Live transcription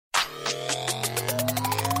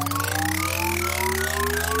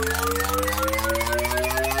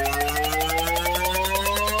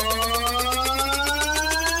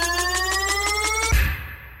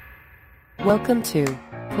Welcome to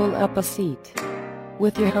Pull Up a Seat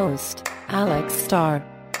with your host, Alex Starr.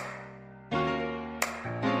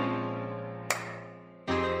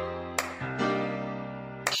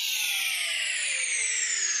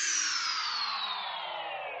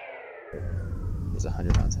 He's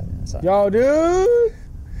 100 pounds heavier. Sorry. Yo, dude!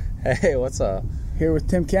 Hey, what's up? Here with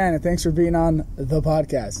Tim Cannon. Thanks for being on the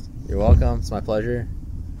podcast. You're welcome. It's my pleasure.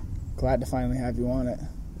 Glad to finally have you on it.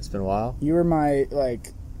 It's been a while. You were my,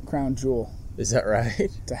 crown jewel Is that right?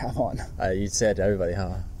 to have on. You'd say it to everybody,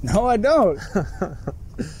 huh? No, I don't.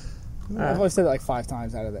 I've only said it 5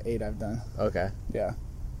 times out of the 8 I've done. Okay. Yeah.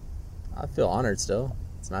 I feel honored still.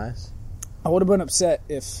 It's nice. I would have been upset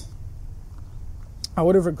if... I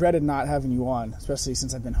would have regretted not having you on, especially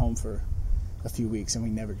since I've been home for a few weeks and we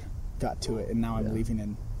never got to it. And now I'm leaving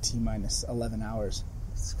in T-minus 11 hours.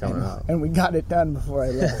 It's coming up. And we got it done before I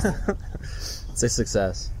left. It's a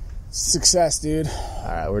success. Success, dude. All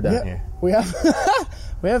right, we're done here. We have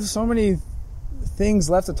we have so many things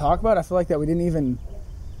left to talk about. I feel like that we didn't even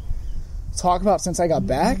talk about since I got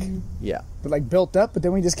back. Yeah. But built up, but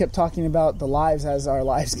then we just kept talking about the lives as our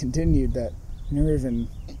lives continued, that we never even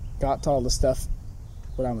got to all the stuff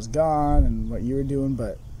when I was gone and what you were doing,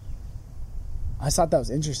 but I thought that was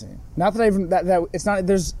interesting. Not that I even that it's not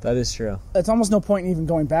there's That is true. it's almost no point in even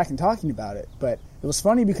going back and talking about it, but it was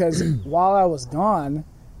funny because while I was gone,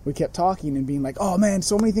 we kept talking and being like, oh man,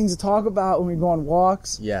 so many things to talk about when we go on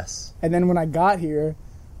walks. Yes. And then when I got here,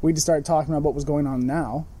 we just started talking about what was going on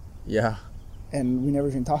now. Yeah. And we never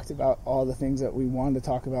even talked about all the things that we wanted to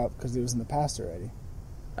talk about because it was in the past already.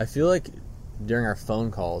 I feel like during our phone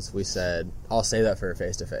calls, we said, I'll say that for a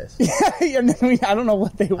face-to-face. Yeah, and then I don't know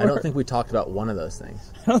what they were. I don't think we talked about one of those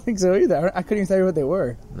things. I don't think so either. I couldn't even tell you what they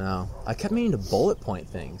were. No. I kept meaning to bullet point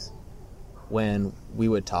things when we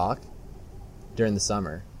would talk during the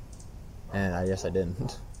summer. And I guess I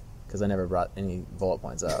didn't, because I never brought any bullet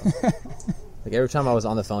points up. Every time I was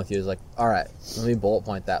on the phone with you, it was like, all right, let me bullet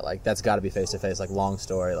point that. That's got to be face-to-face, long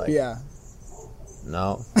story. Yeah.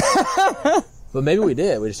 No. But maybe we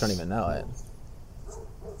did. We just don't even know it.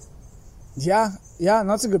 Yeah, and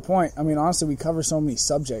that's a good point. I mean, honestly, we cover so many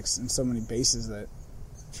subjects and so many bases that...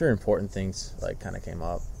 I'm sure important things, kind of came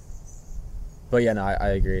up. But yeah, no,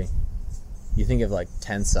 I agree. You think of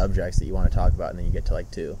 10 subjects that you want to talk about, and then you get to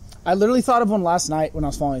 2. I literally thought of one last night when I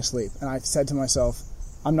was falling asleep, and I said to myself,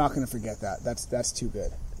 I'm not going to forget that. That's too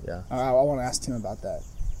good. Yeah. I want to ask Tim about that.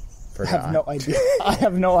 Forgot. I have no idea. I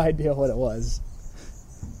have no idea what it was.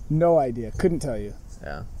 No idea. Couldn't tell you.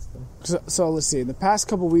 Yeah. So let's see. In the past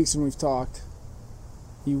couple weeks when we've talked,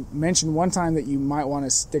 you mentioned one time that you might want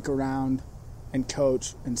to stick around and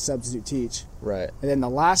coach and substitute teach. Right. And then the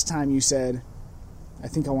last time you said, I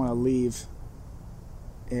think I want to leave.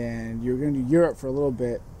 And you were going to do Europe for a little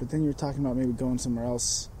bit, but then you were talking about maybe going somewhere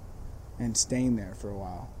else and staying there for a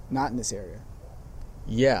while. Not in this area.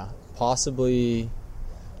 Yeah. Possibly.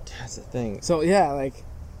 That's the thing. So, yeah, are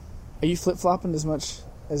you flip-flopping as much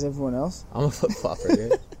as everyone else? I'm a flip-flopper,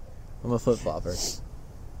 dude. I'm a flip-flopper.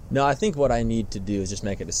 No, I think what I need to do is just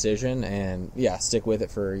make a decision and, stick with it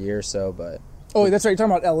for a year or so, but... Oh, that's right. You're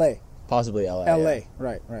talking about L.A. Possibly L.A. L.A. Yeah.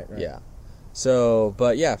 Right. Yeah. So,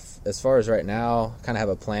 but yeah, as far as right now, kind of have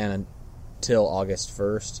a plan until August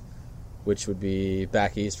 1st, which would be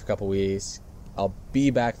back east for a couple weeks. I'll be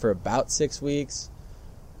back for about 6 weeks.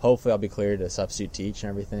 Hopefully I'll be cleared to substitute teach and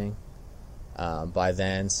everything by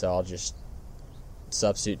then, so I'll just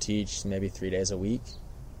substitute teach maybe 3 days a week,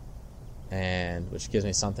 and which gives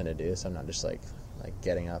me something to do, so I'm not just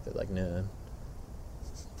getting up at noon.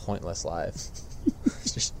 Pointless life.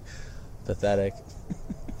 It's just pathetic.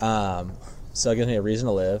 So it gives me a reason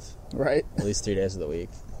to live. Right. At least 3 days of the week.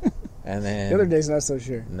 And then... The other day's not so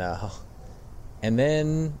sure. No. And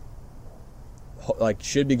then,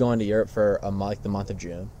 should be going to Europe for the month of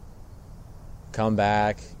June. Come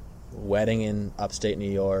back, wedding in upstate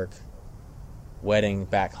New York, wedding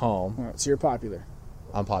back home. All right, so you're popular.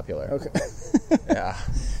 I'm popular. Okay. Yeah.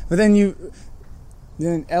 But then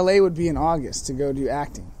then LA would be in August to go do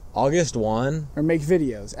acting. August 1. Or make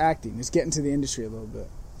videos, acting. Just get into the industry a little bit.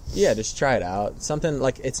 Yeah, just try it out. Something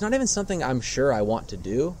it's not even something I'm sure I want to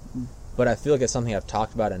do, but I feel like it's something I've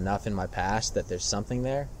talked about enough in my past that there's something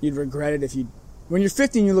there. You'd regret it if you... When you're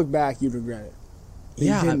 50 and you look back, you'd regret it. But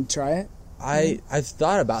yeah. You didn't try it? I've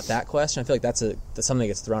thought about that question. I feel like that's something that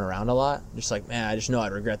gets thrown around a lot. Just man, I just know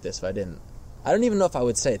I'd regret this if I didn't. I don't even know if I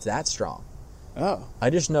would say it's that strong. Oh. I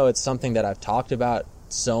just know it's something that I've talked about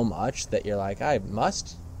so much that you're I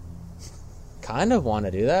must kind of want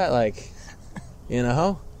to do that. Like, you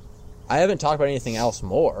know, I haven't talked about anything else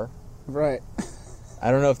more. Right.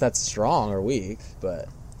 I don't know if that's strong or weak, but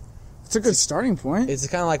It's a good starting point. it's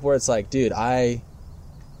kind of like where it's like, dude, I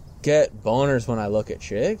get boners when I look at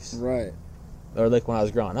chicks, Right. or like when I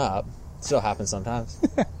was growing up. Still happens sometimes.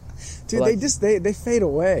 Dude, like- they fade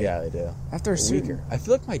away. Yeah, they do. After a certain... Weaker. I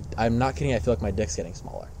feel like I'm not kidding. I feel like my dick's getting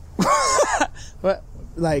smaller. But,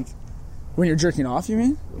 like, when you're jerking off, you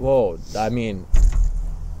mean? Whoa, I mean,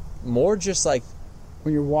 more just like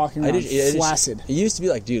When you're walking around flaccid. It used to be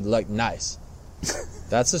like, dude, like nice.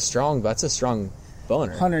 That's a strong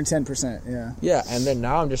boner. 110%, yeah. Yeah, and then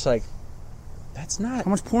now I'm just like, that's not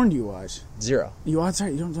How much porn do you watch? 0. You watch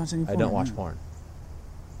You don't watch any porn? I don't watch porn.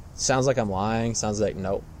 Sounds like I'm lying. Sounds like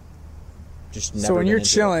nope. Just never. So when been you're into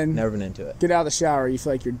it. chilling- never been into it. Get out of the shower, you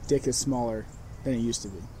feel like your dick is smaller than it used to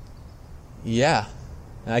be. Yeah,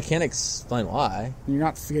 and I can't explain why. And you're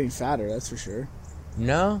not getting fatter, that's for sure.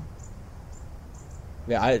 No.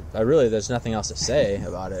 Yeah, I really there's nothing else to say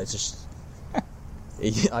about it. It's just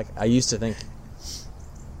like I used to think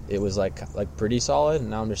it was like pretty solid, and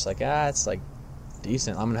now I'm just like it's like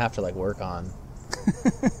decent. I'm gonna have to like work on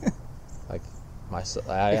like my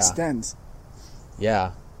yeah. Extends.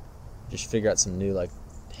 Yeah, just figure out some new like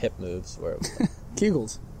hip moves where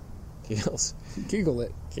Kegels. Kegels, Kegel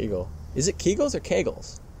it. Kegel. Is it Kegels or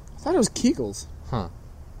Kegels? I thought it was Kegels. Huh.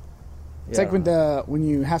 It's like when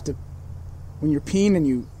you're peeing and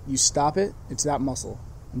you stop it, it's that muscle.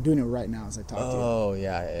 I'm doing it right now as I talk to you. Oh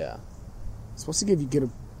yeah. It's supposed to get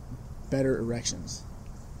better erections.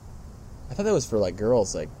 I thought that was for like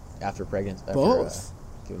girls like after pregnancy. Both.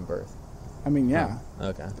 Giving birth. I mean, yeah.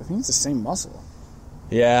 Okay. I think it's the same muscle.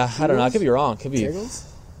 Yeah, I don't know. I could be wrong. Could be Kegels?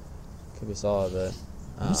 solid, but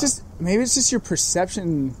Maybe it's just your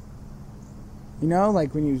perception. You know,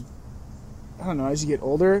 like when you, I don't know, as you get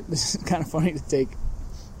older, this is kind of funny to take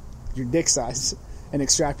your dick size and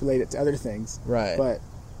extrapolate it to other things. right. But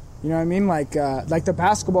you know what I mean? Like the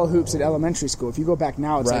basketball hoops at elementary school. If you go back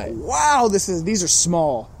now, it's Right. like, wow, these are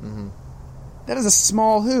small. Mm-hmm. That is a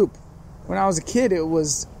small hoop. When I was a kid, it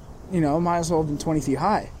was, might as well have been 20 feet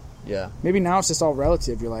high. Yeah. Maybe now it's just all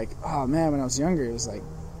relative. You're like, oh man, when I was younger, it was like,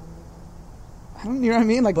 you know what I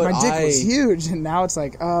mean? Like But my dick was huge, and now it's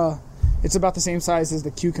like, it's about the same size as the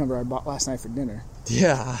cucumber I bought last night for dinner.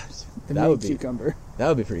 Yeah. The That mini would be cucumber. that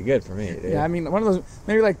would be pretty good for me, dude. Yeah, I mean, one of those,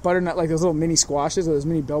 maybe like butternut, like those little mini squashes or those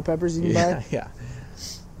mini bell peppers you can buy. Yeah.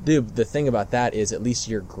 Dude, the thing about that is at least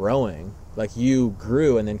you're growing. Like you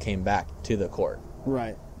grew and then came back to the court.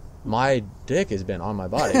 Right. My dick has been on my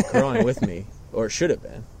body, growing with me, or it should have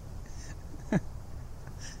been.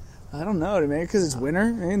 I don't know, maybe because it's winter.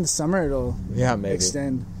 Maybe in the summer it'll Maybe.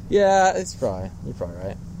 extend. Yeah, you're probably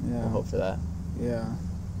right. Yeah. I hope for that. Yeah.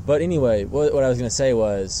 But anyway, what I was gonna say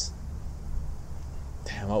was,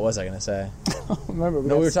 damn, what was I gonna say? Remember, We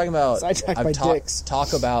were talking about sidetracked by dicks.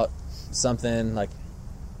 talk about something like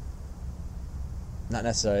not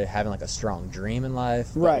necessarily having like a strong dream in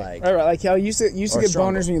life, but Right. Like how you used to or get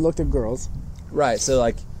strong boners when you looked at girls. right. So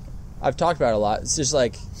like, I've talked about it a lot. It's just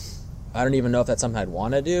like I don't even know if that's something I'd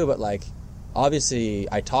want to do, but like obviously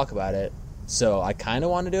I talk about it, so I kind of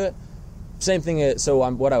want to do it. Same thing. So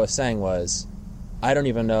what I was saying was, I don't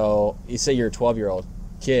even know. You say you're a 12-year-old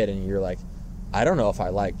kid and you're like, I don't know if I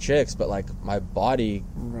like chicks, but like my body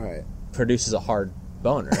Right. produces a hard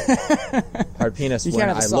boner, hard penis You when can't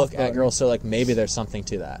have a I soft look at boner. girls. So like maybe there's something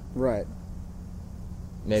to that. Right.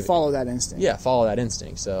 Maybe Follow that instinct. Yeah, follow that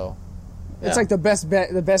instinct. So It's yeah. like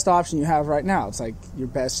the best option you have right now. It's like your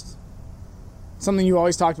best, something you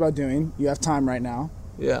always talked about doing. You have time right now.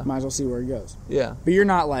 yeah, Might as well see where it goes. yeah. But you're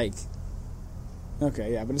not like,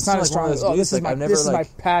 okay, yeah, but it's not not as like one strong of as, those oh, dudes, this is like, I've my never, this is my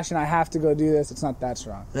like- passion. I have to go do this. It's not that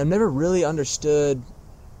strong. And I've never really understood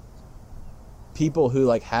people who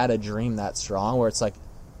like had a dream that strong, where it's like,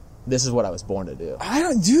 this is what I was born to do. I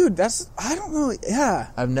don't know.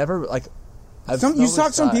 Yeah. I've never like. You always talk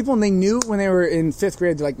to some thought- people and they knew when they were in 5th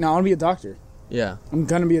grade, they're like, no, I want to be a doctor. Yeah, I'm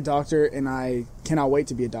going to be a doctor and I cannot wait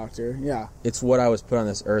to be a doctor. Yeah. it's what I was put on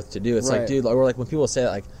this earth to do. It's Right. like, dude, or like when people say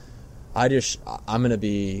that, like, I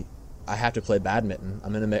have to play badminton.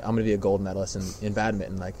 I'm gonna be a gold medalist in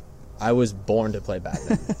badminton. Like, I was born to play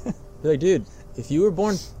badminton. You're like, dude, if you were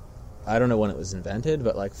born, I don't know when it was invented,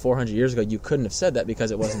 but like 400 years ago, you couldn't have said that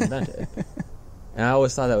because it wasn't invented. And I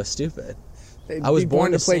always thought that was stupid. They'd I was be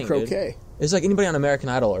born to to play sing, dude. croquet. It's like anybody on American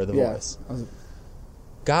Idol or The Yeah. Voice.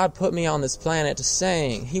 God put me on this planet to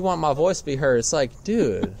sing. He want my voice to be heard. It's like,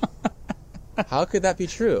 dude, how could that be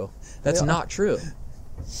true? That's Yeah. not true.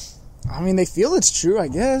 I mean, they feel it's true, I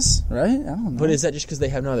guess. Right? I don't know. But is that just because they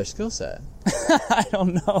have no other skill set? I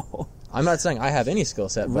don't know. I'm not saying I have any skill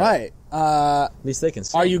set, but Right. at least they can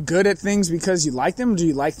sing. Are you good at things because you like them, or do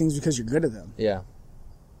you like things because you're good at them? Yeah.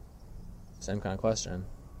 Same kind of question.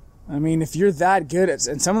 I mean, if you're that good at,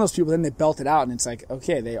 and some of those people, then they belt it out, and it's like,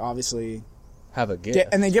 okay, they obviously Have a gift.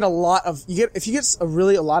 and they get a lot of, if you get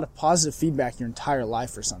a lot of positive feedback your entire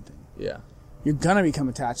life or something, Yeah. you're gonna become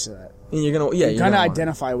attached to that. And you're gonna, You're gonna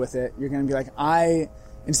identify with it. You're gonna be like,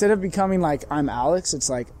 instead of becoming like, I'm Alex, it's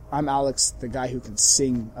like, I'm Alex, the guy who can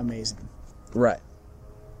sing amazing. Right.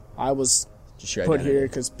 I was Just your put identity. here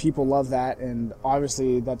because people love that, and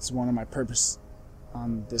obviously that's one of my purpose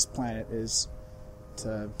on this planet is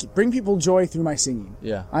to bring people joy through my singing.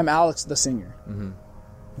 Yeah. I'm Alex the singer. Mm-hmm.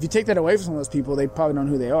 If you take that away from some of those people, they probably don't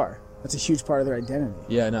know who they are. That's a huge part of their identity,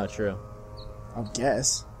 Yeah, no, true. I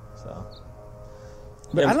guess. So.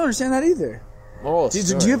 But Yeah. I don't understand that either. Moral Do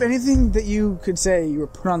story. you have anything that you could say you were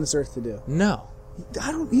put on this earth to do? No.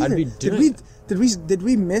 I don't either. I'd be doing it. Did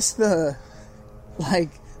we miss the, like,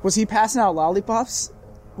 was he passing out lollipops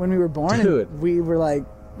when we were born? Dude. And we were like,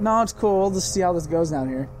 no, it's cool. We'll just see how this goes down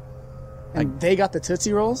here. And they got the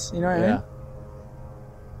Tootsie Rolls, you know what I Yeah. mean?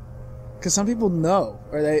 Because some people know,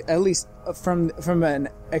 or they, at least from an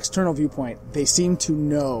external viewpoint, they seem to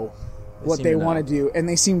know what seem they to want know. to do, and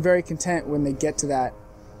they seem very content when they get to that.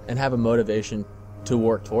 And have a motivation to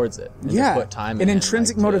work towards it. And Yeah, to put time an in,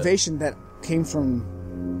 intrinsic like, to- motivation that came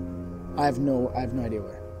from. I have no idea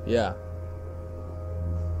where. Yeah.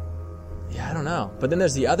 Yeah, I don't know. But then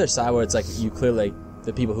there's the other side where it's like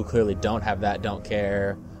the people who clearly don't have that, don't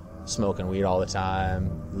care, smoking weed all the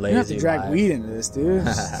time, lazy. You don't have to drag life. weed into this, dude.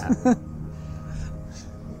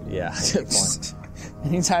 Yeah, good point.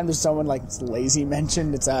 Anytime there's someone like lazy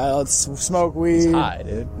mentioned, it's let's smoke weed. High,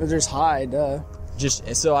 dude. There's high, duh.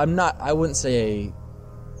 Just so I wouldn't say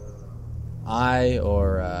I'm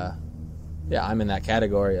in that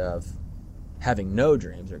category of having no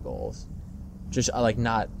dreams or goals. Just I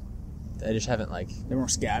just haven't They're more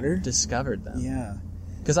scattered. discovered them. Yeah.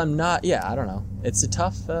 Because I'm not. Yeah, I don't know. It's a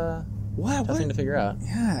tough What? thing to figure out.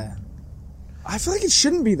 Yeah. I feel like it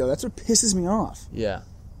shouldn't be though. That's what pisses me off. Yeah.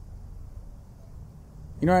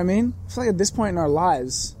 You know what I mean? I feel like at this point in our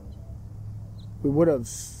lives, we would have,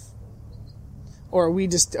 or are we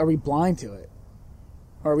blind to it?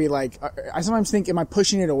 Or are we like? I sometimes think, am I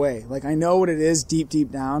pushing it away? Like I know what it is deep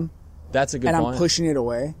down, That's a good and point. I'm pushing it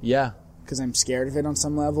away Yeah. because I'm scared of it on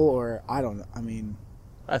some level, or I don't know. I mean,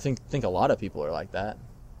 I think a lot of people are like that.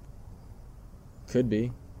 Could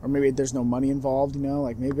be. or maybe there's no money involved. You know,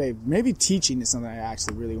 like maybe teaching is something I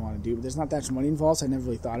actually really want to do, but there's not that much money involved, so I never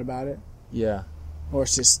really thought about it. Yeah. Or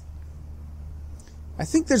it's just, I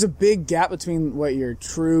think there's a big gap between what your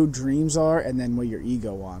true dreams are and then what your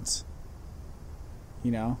ego wants.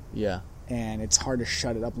 You know? Yeah. And it's hard to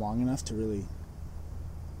shut it up long enough to really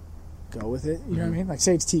go with it. You know what I mean? Like,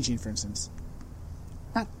 say it's teaching, for instance.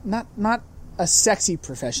 Not a sexy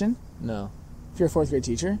profession. No. If you're a fourth grade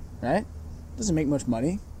teacher, right? Doesn't make much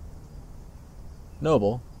money.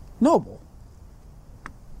 Noble. Noble.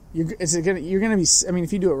 You're gonna be. I mean,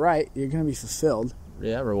 if you do it right, you're gonna be fulfilled,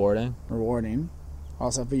 Yeah. Rewarding. rewarding.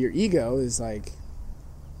 Also, but your ego is like,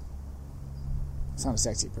 it's not a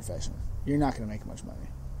sexy profession. You're not gonna make much money.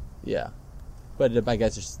 Yeah. But I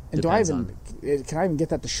guess it just And depends can I even get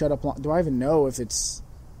that to shut up? Do I even know if it's?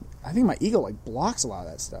 I think my ego like blocks a lot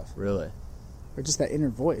of that stuff, Really. or just that inner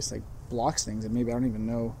voice like blocks things that maybe I don't even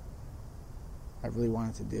know I really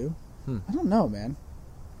wanted to do. I don't know, man.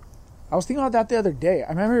 I was thinking about that the other day. I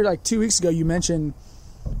remember like 2 weeks ago you mentioned,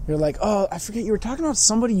 you're like, oh, I forget, you were talking about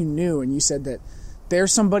somebody you knew, and you said that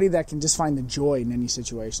there's somebody that can just find the joy in any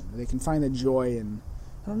situation. They can find the joy in,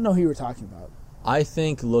 I don't know who you were talking about. I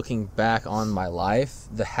think looking back on my life,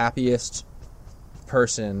 the happiest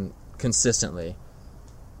person consistently,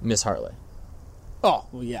 Miss Hartley. Oh,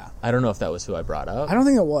 well, yeah. I don't know if that was who I brought up. I don't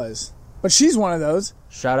think it was. But she's one of those.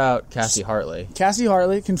 Shout out Cassie Hartley. Cassie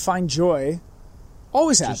Hartley can find joy,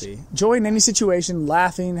 always happy. Joy in any situation,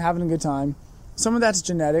 laughing, having a good time. Some of that's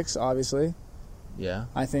genetics, obviously. Yeah.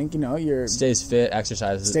 I think, you're... Stays fit,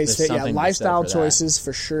 exercises. Stays There's fit, yeah. something to be said Lifestyle for that. choices,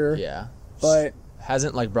 for sure. Yeah. But...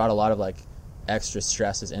 Hasn't brought a lot of extra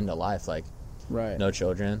stresses into life, Right. no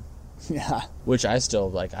children. Yeah. Which I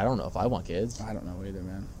still, I don't know if I want kids. I don't know either,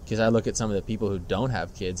 man. Because I look at some of the people who don't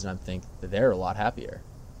have kids and I think that they're a lot happier.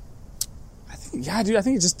 Dude, I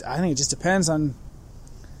think it just depends on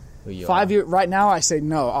Who you 5 are. years. Right now, I say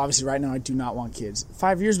no. Obviously, right now, I do not want kids.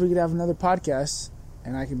 5 years, we could have another podcast,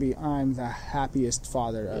 and I could be, I'm the happiest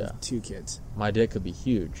father of 2 kids. My dick could be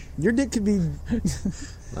huge. Your dick could be,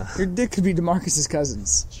 your dick could be DeMarcus's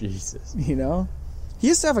cousins. Jesus. You know? He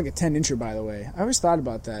used to have a 10-incher, by the way. I always thought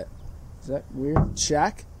about that. Is that weird?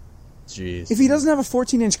 Shaq? Jeez. If he doesn't have a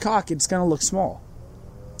 14-inch cock, it's gonna look small.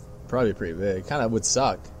 Probably pretty big. Kind of would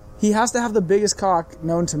suck. He has to have the biggest cock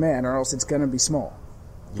known to man, or else it's gonna be small,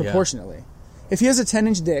 proportionately. If he has a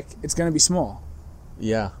 10-inch dick, it's gonna be small.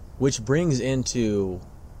 Yeah. Which brings into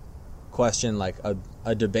question, like,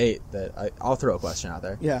 a debate that I'll throw a question out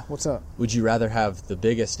there. Yeah, what's up? Would you rather have the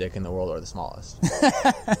biggest dick in the world or the smallest?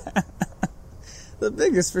 The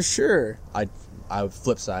biggest, for sure. I would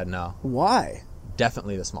flip side, no. Why?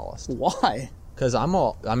 Definitely the smallest. Why? Because a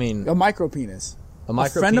micro penis.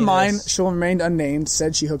 micro A friend of mine, penis- she'll remain unnamed,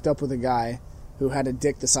 said she hooked up with a guy who had a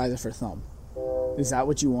dick the size of her thumb. Is that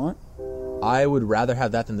what you want? I would rather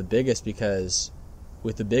have that than the biggest, because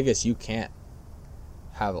with the biggest, you can't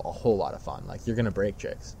have a whole lot of fun. Like, you're going to break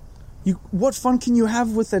chicks. What fun can you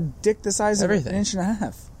have with a dick the size of Everything. an inch and a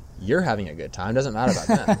half? You're having a good time. Doesn't matter about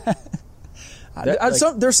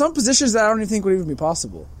them. There's some positions that I don't even think would even be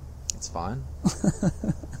possible. It's fine.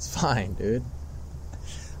 It's fine, dude.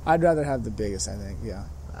 I'd rather have the biggest, I think, yeah.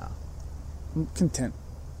 No. I'm content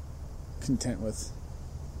with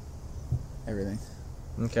everything.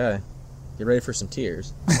 Okay. Get ready for some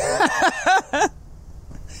tears.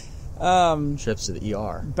 Trips to the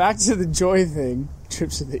ER. Back to the joy thing.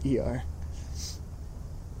 Trips to the ER.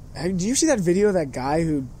 Hey, did you see that video of that guy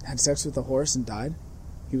who had sex with a horse and died?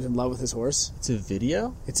 He was in love with his horse. It's a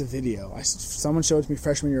video? It's a video. Someone showed it to me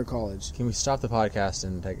freshman year of college. Can we stop the podcast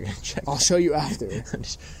and take a check? I'll show you after.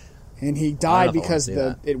 And he I died don't know if I wanna because see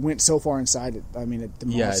that. it went so far inside it. I mean, it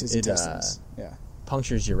demolished his intestines.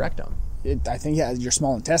 Punctures your rectum. I think, your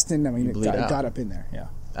small intestine. I mean, it bleed out. got up in there. Yeah.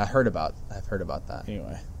 I've heard about that.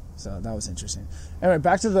 Anyway, so that was interesting. Anyway,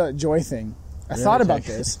 back to the joy thing. I thought about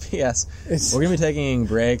this. Yes. We're going to be taking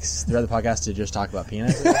breaks throughout the podcast to just talk about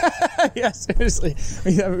penis. Yeah, seriously.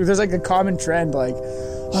 There's like a common trend, like,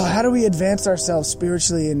 how do we advance ourselves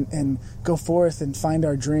spiritually and go forth and find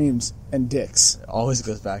our dreams and dicks? It always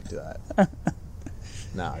goes back to that.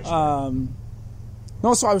 No,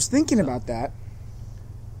 No, so I was thinking about that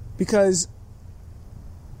because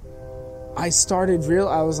I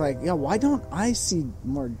was like, yeah, why don't I see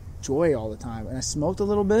more joy all the time? And I smoked a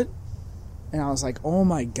little bit, and I was like, oh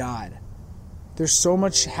my God, there's so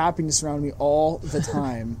much happiness around me all the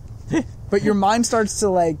time. But your mind starts to,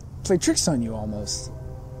 like, play tricks on you almost.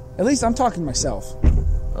 At least I'm talking to myself.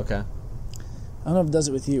 Okay. I don't know if it does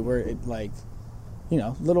it with you, where it, like, you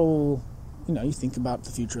think about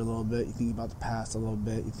the future a little bit, you think about the past a little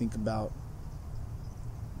bit, you think about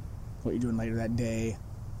what you're doing later that day.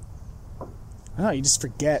 I don't know, you just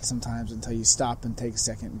forget sometimes until you stop and take a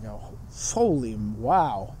second and go, holy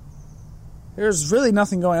wow. There's really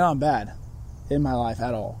nothing going on bad in my life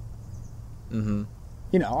at all. Mm-hmm.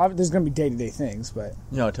 There's going to be day-to-day things, but...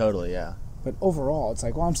 No, totally, yeah. But overall, it's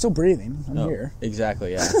like, well, I'm still breathing. I'm here.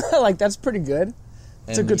 Exactly, yeah. Like, that's pretty good.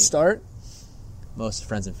 It's a good start. Most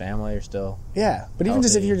friends and family are still... Yeah, but even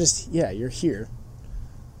just if you're you're here.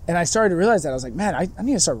 And I started to realize that. I was like, man, I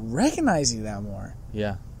need to start recognizing that more.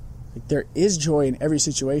 Yeah. Like, there is joy in every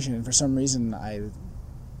situation, and for some reason, I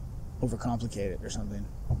overcomplicate it or something.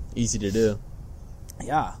 Easy to do.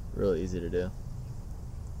 Yeah. Really easy to do.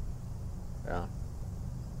 Yeah.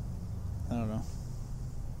 I don't know.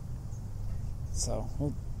 So,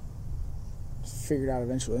 we'll figure it out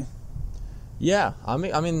eventually. Yeah, I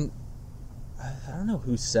mean, I don't know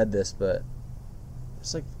who said this, but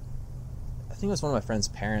it's like, I think it was one of my friend's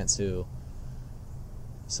parents who,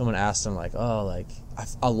 someone asked him, like, oh, like,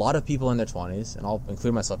 a lot of people in their 20s, and I'll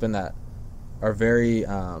include myself in that, are very,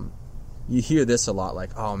 you hear this a lot,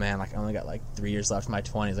 like, oh man, like, I only got like 3 years left in my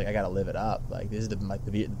 20s, like, I gotta live it up, like, this is the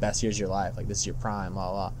best years of your life, like, this is your prime, blah,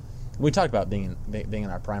 blah. We talked about being in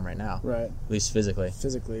our prime right now. Right. At least physically.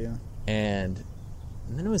 Physically, yeah. And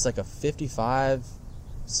then it was like a 55,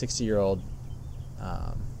 60-year-old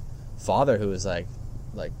father who was like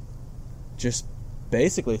just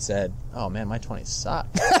basically said, oh man, my 20s suck.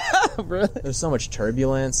 Really? There was so much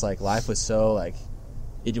turbulence, like life was so like,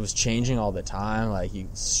 it was changing all the time, like you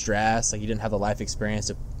stress, like you didn't have the life experience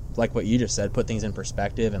to, like what you just said, put things in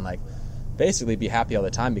perspective and like basically be happy all the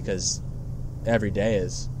time, because every day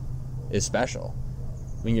is special.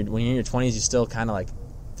 When you're in your 20s, you're still kind of like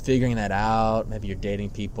figuring that out. Maybe you're dating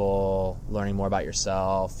people, learning more about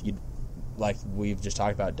yourself. You, like we've just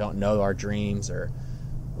talked about, don't know our dreams or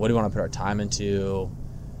what do we want to put our time into.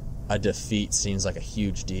 A defeat seems like a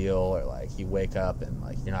huge deal, or like you wake up and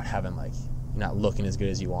like you're not looking as good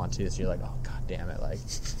as you want to, so you're like, oh god damn it, like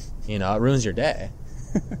it ruins your day.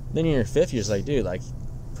 Then in your 50s, you're like, dude, like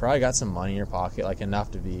probably got some money in your pocket, like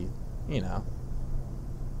enough to be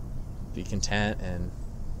be content, and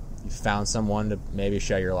you found someone to maybe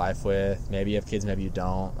share your life with. Maybe you have kids, maybe you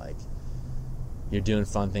don't. Like, You're doing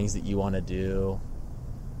fun things that you want to do.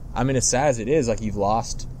 I mean, as sad as it is, like, you've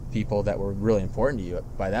lost people that were really important to you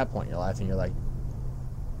by that point in your life, and you're like,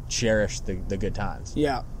 cherish the good times.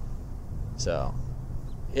 Yeah. So,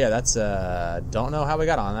 yeah, that's, don't know how we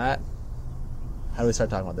got on that. How do we start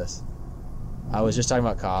talking about this? I was just talking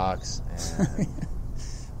about cocks. And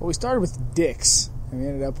Well, we started with dicks, and we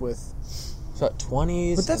ended up with... so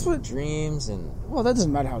 20s, But that's what... dreams, and... Well, that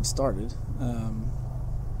doesn't matter how it started.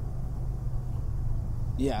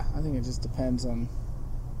 Yeah, I think it just depends on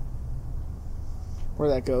where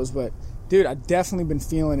that goes. But, dude, I've definitely been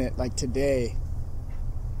feeling it, like, today.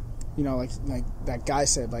 You know, like that guy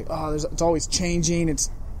said, like, oh, it's always changing, it's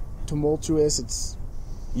tumultuous, it's...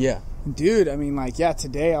 Yeah. Dude, I mean, like, yeah,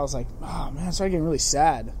 today I was like, oh, man, I started getting really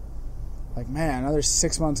sad. Like, man, another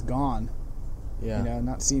 6 months gone. Yeah. You know,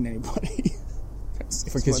 not seeing anybody.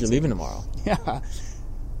 Because you're leaving tomorrow. Yeah.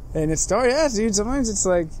 And it started, yeah, dude, sometimes it's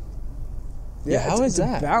like... Yeah, how is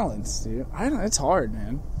that? It's a balance, dude. I don't know, it's hard,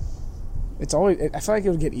 man. It's always... I feel like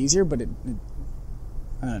it would get easier, but it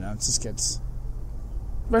I don't know, it just gets...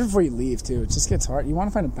 Right before you leave, too, it just gets hard. You want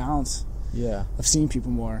to find a balance Yeah. of seeing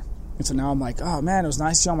people more. And so now I'm like, oh, man, it was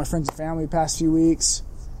nice to see all my friends and family the past few weeks.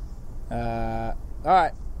 All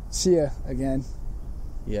right, see ya again.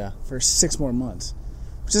 Yeah. For 6 more months,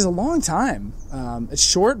 which is a long time. It's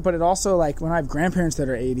short, but it also, like, when I have grandparents that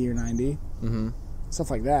are 80 or 90, stuff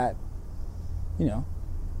like that, you know,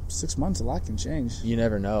 6 months, a lot can change. You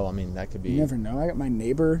never know. I mean, that could be... You never know. I got my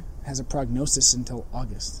neighbor has a prognosis until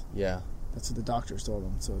August. Yeah. That's what the doctors told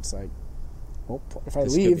him. So it's like, well, if I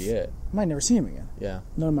This leave, could be it. I might never see him again. Yeah.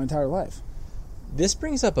 Not in my entire life. This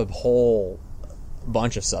brings up a whole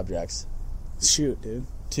bunch of subjects. Shoot, dude.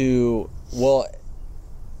 Well,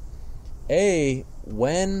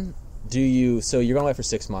 when do you... So you're going away for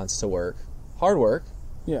 6 months to work. Hard work.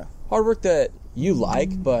 Yeah. Hard work that you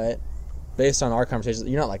like, but based on our conversations,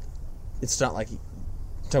 you're not like... It's not like...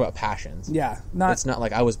 Talk about passions. Yeah. It's not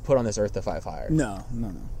like I was put on this earth to fight fire. No.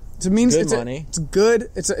 It's a means. Good money. It's good.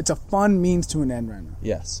 It's a fun means to an end right now.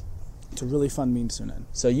 Yes. It's a really fun means to an end.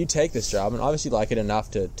 So you take this job, and obviously you like it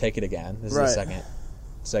enough to take it again. This is the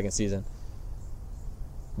second season.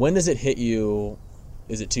 When does it hit you?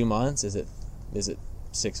 Is it 2 months? Is it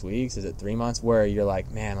 6 weeks? Is it 3 months? Where you're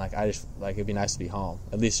like, man, like I just like it'd be nice to be home,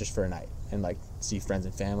 at least just for a night, and like see friends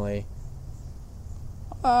and family.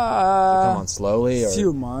 Come on slowly, or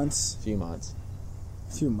few months.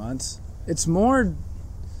 It's more,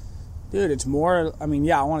 dude. It's more. I mean,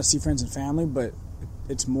 yeah, I want to see friends and family, but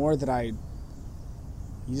it's more that I'm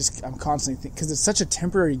constantly thinking, because it's such a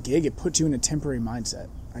temporary gig. It puts you in a temporary mindset,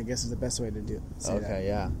 I guess, is the best way to say that. Okay,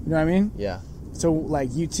 yeah. You know what I mean? Yeah. So,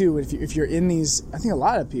 like, you too, if you're in these, I think a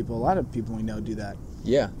lot of people we know do that.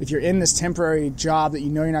 Yeah. If you're in this temporary job that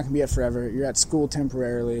you know you're not going to be at forever, you're at school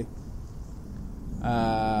temporarily.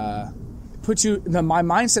 My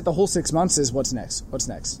mindset the whole 6 months is what's next? What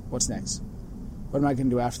am I going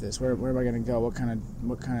to do after this? Where am I going to go? What kind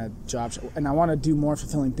of job? And I want to do more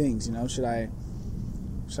fulfilling things. You know, should I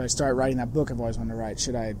start writing that book I've always wanted to write?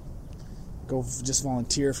 Should I go just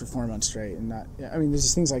volunteer for 4 months straight and not? I mean, there's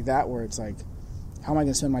just things like that where it's like, how am I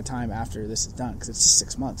going to spend my time after this is done? Because it's just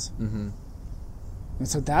 6 months. Mm-hmm. And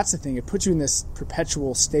so that's the thing. It puts you in this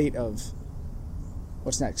perpetual state of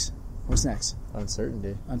what's next.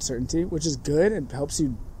 Uncertainty, which is good. It helps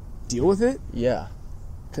you deal with it. Yeah.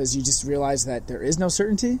 Because you just realize that there is no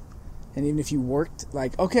certainty. And even if you worked,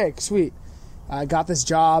 like, okay, sweet, I got this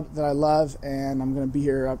job that I love, and I'm going to be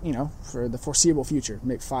here, for the foreseeable future,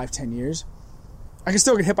 maybe 5-10 years. I can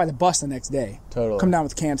still get hit by the bus the next day. Totally. Come down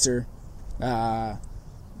with cancer.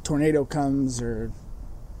 Tornado comes, or,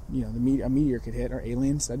 a meteor could hit, or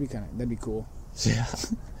aliens. That'd be cool. Yeah.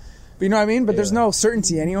 But you know what I mean? But there's no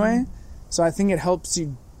certainty anyway. So I think it helps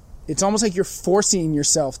you. It's almost like you're forcing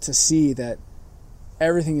yourself to see that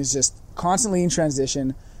everything is just constantly in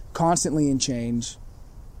transition, constantly in change.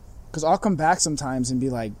 Because I'll come back sometimes and be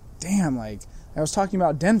like, damn, like, I was talking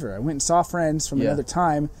about Denver. I went and saw friends from another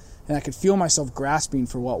time, and I could feel myself grasping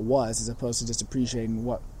for what was, as opposed to just appreciating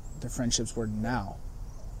what the friendships were now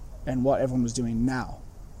and what everyone was doing now.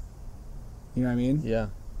 You know what I mean? Yeah.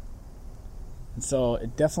 And so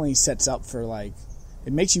it definitely sets up for, like,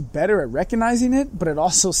 it makes you better at recognizing it, but it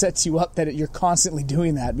also sets you up that you're constantly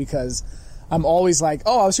doing that, because I'm always like,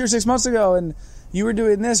 oh, I was here 6 months ago and you were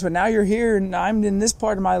doing this, but now you're here and I'm in this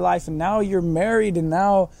part of my life and now you're married and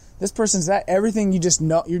now this person's that. Everything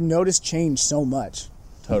you notice change so much.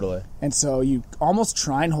 Totally. And so you almost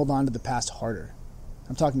try and hold on to the past harder.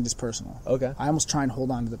 I'm talking just personal. Okay. I almost try and hold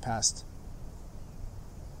on to the past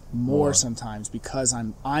more sometimes, because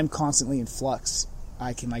I'm constantly in flux.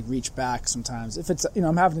 I can, like, reach back sometimes. If it's,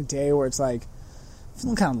 I'm having a day where it's like,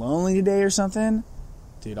 feeling kind of lonely today or something,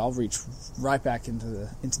 dude, I'll reach right back into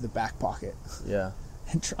the back pocket Yeah.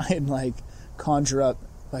 and try and like conjure up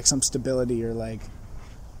like some stability or like,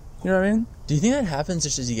 you know what I mean? Do you think that happens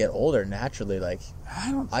just as you get older naturally? Like,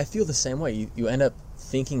 I feel the same way. You end up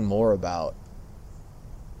thinking more about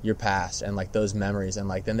your past and like those memories, and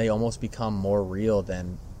like then they almost become more real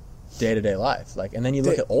than day-to-day life. Like, and then you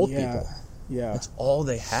look at old people. Yeah. That's all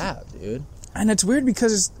they have, dude. And it's weird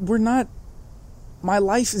because my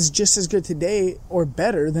life is just as good today or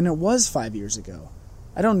better than it was 5 years ago.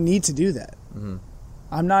 I don't need to do that. Mm-hmm.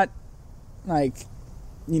 I'm not like,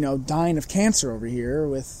 dying of cancer over here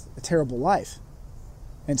with a terrible life.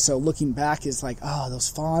 And so looking back is like, oh, those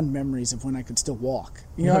fond memories of when I could still walk.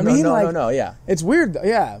 You know what I mean? No, yeah. It's weird,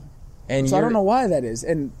 yeah. And so I don't know why that is.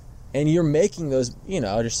 And you're making those,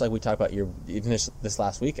 just like we talked about even this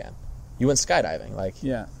last weekend. You went skydiving, like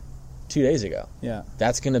 2 days ago. Yeah.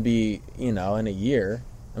 That's going to be, in a year.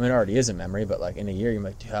 I mean, it already is a memory, but like in a year, you're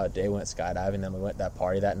like, dude, how a day went skydiving, then we went to that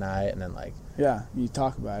party that night, and then like... Yeah, you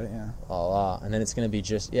talk about it, And then it's going to be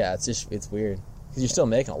it's weird. Because you're still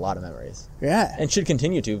making a lot of memories. Yeah. And should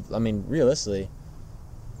continue to. I mean, realistically,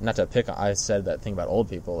 not to pick on... I said that thing about old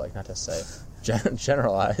people, like, not to say...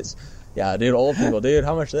 generalize. Yeah, dude, old people, dude,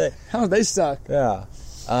 how much they... How they suck. Yeah.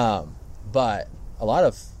 But a lot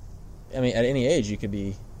of... I mean, at any age, you could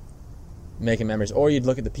be making memories. Or you'd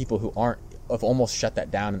look at the people who have almost shut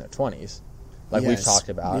that down in their 20s. Like we've talked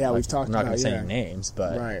about. Yeah, like, we've talked about, I'm not going to say any names,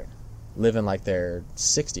 but... Right. Living like they're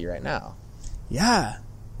 60 right now. Yeah.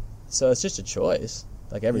 So it's just a choice,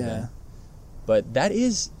 like everything. Yeah. But that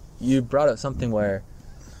is, you brought up something where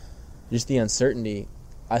just the uncertainty,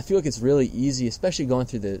 I feel like it's really easy, especially going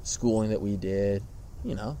through the schooling that we did,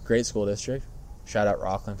 great school district. Shout out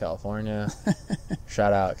Rockland, California.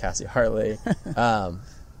 Shout out Cassie Hartley.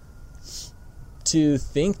 To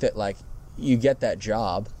think that like you get that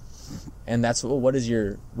job and that's, what does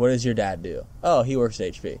your dad do? Oh, he works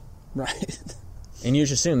at HP. Right. And you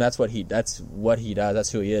just assume that's what he does, that's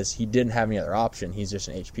who he is. He didn't have any other option. He's just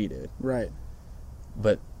an HP dude. Right.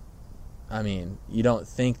 But, I mean, you don't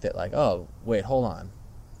think that like, oh, wait, hold on.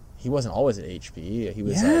 He wasn't always at HP. He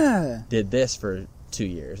was like, did this for 2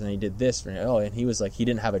 years, and he did this and he was like, he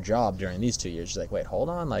didn't have a job during these 2 years. You're like, wait, hold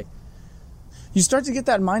on, like... You start to get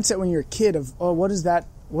that mindset when you're a kid of, oh, what does that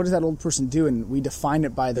old person do? And we define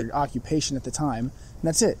it by their occupation at the time. And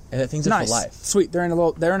that's it. And that thing's nice. For life. Sweet. They're in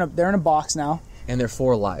a box now. And they're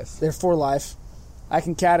for life. They're for life. I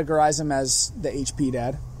can categorize them as the HP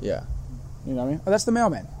dad. Yeah. You know what I mean? Oh, that's the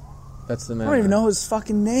mailman. That's the mailman. I don't even know his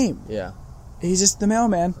fucking name. Yeah. He's just the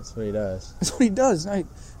mailman. That's what he does. That's what he does.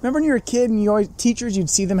 Remember when you were a kid and teachers, you'd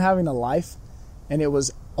see them having a life, and it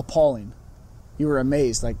was appalling. You were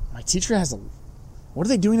amazed. Like, my teacher has what are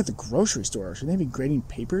they doing at the grocery store? Should they be grading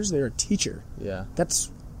papers? They're a teacher. Yeah. That's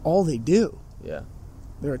all they do. Yeah.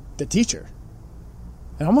 They're the teacher.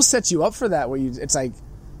 It almost sets you up for that, where it's like,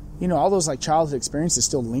 all those like childhood experiences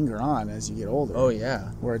still linger on as you get older. Oh,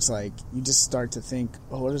 yeah. Where it's like, you just start to think,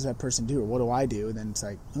 oh, what does that person do? Or what do I do? And then it's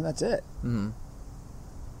like, oh, that's it. Mm-hmm.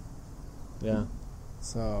 Yeah.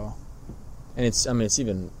 So. And it's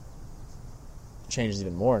even, changes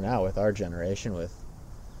even more now with our generation, with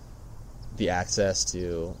the access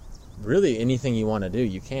to really anything you want to do,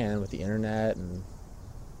 you can with the internet, and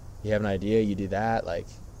you have an idea, you do that. Like,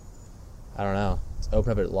 I don't know. It's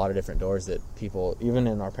opened up a lot of different doors that people, even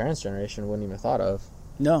in our parents' generation, wouldn't even have thought of.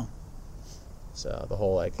 No. So the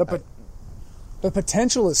whole like... The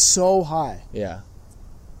potential is so high. Yeah.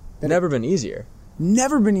 Never been easier.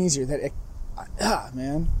 Never been easier.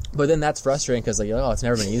 Man. But then that's frustrating because like, it's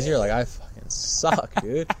never been easier. Like, I fucking suck,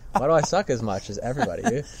 dude. Why do I suck as much as everybody,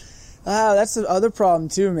 dude? That's the other problem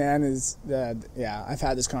too, man, is that, I've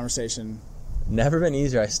had this conversation. Never been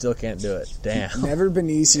easier. I still can't do it. Damn. Never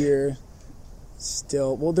been easier.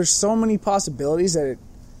 Still, well, there's so many possibilities that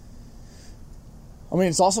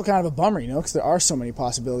it's also kind of a bummer, because there are so many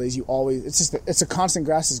possibilities. It's a constant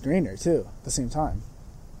grass is greener too, at the same time.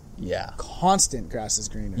 Yeah. Constant grass is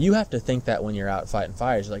greener. You have to think that when you're out fighting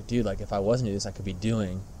fires. You're like, dude, like if I wasn't doing this, I could be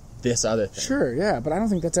doing this other thing. Sure, yeah, but I don't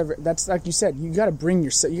think that's like you said, you got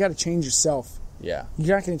to change yourself. Yeah.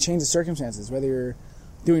 You're not going to change the circumstances, whether you're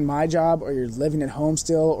doing my job or you're living at home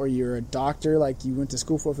still or you're a doctor like you went to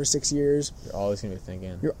school for 6 years. You're always going to be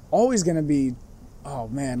thinking. You're always going to be, oh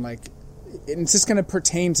man, like, it's just going to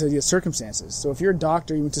pertain to the circumstances. So if you're a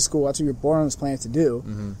doctor, you went to school, that's what you're born on this planet to do.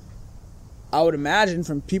 Mm-hmm. I would imagine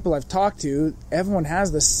from people I've talked to, everyone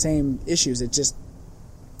has the same issues. It just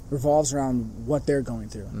revolves around what they're going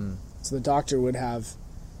through. Mm. So the doctor would have,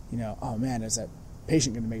 oh man, is that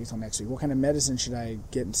patient going to make it till next week? What kind of medicine should I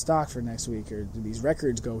get in stock for next week? Or do these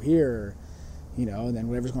records go here? Or, you know, and then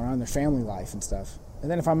whatever's going on in their family life and stuff. And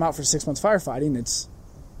then if I'm out for 6 months firefighting, it's,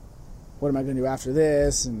 what am I going to do after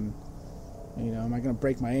this? And, you know, am I going to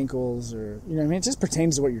break my ankles? Or, you know what I mean? It just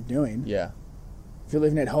pertains to what you're doing. Yeah. If you're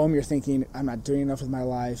living at home, you're thinking, I'm not doing enough with my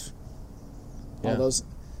life. Yeah. All those,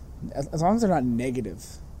 as long as they're not negative.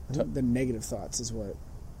 I think the negative thoughts is what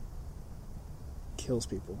kills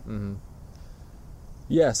people. Mm-hmm.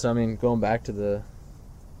 Yeah, so I mean, going back to the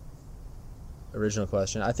original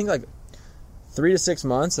question, I think like 3 to 6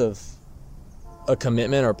 months of a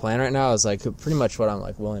commitment or plan right now is like pretty much what I'm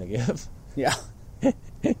like willing to give. Yeah.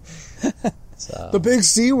 So, The big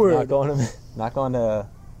C word. not going to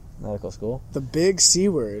medical school. The big C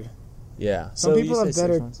word. Yeah. Some So people you are say 6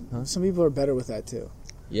 better. months? Huh? Some people are better with that too.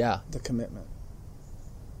 Yeah. The commitment.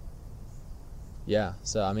 Yeah.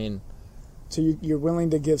 So I mean, So you're willing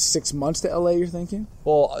to give 6 months to LA? You're thinking?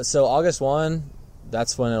 well, so August 1,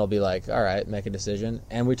 that's when it'll be like, all right, make a decision.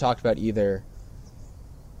 And we talked about either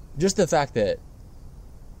just the fact that,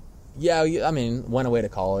 yeah, I mean, went away to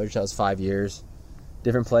college. That was 5 years.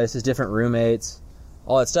 Different places, different roommates,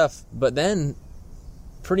 all that stuff. But then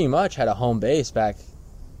pretty much had a home base back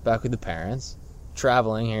with the parents,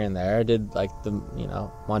 traveling here and there. Did like the, you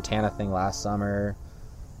know, Montana thing last summer.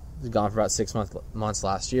 Was gone for about 6 months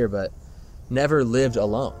last year, but never lived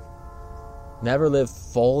alone. Never lived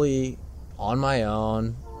fully on my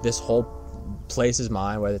own. This whole place is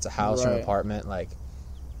mine, whether it's a house or an Right. apartment, like,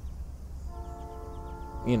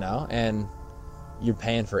 you know, and you're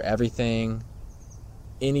paying for everything.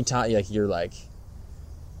 Anytime, like, you're like,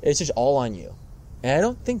 it's just all on you. And I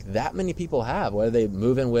don't think that many people have, whether they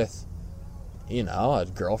move in with, you know, a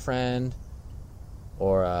girlfriend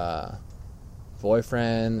or a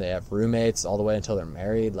boyfriend, they have roommates all the way until they're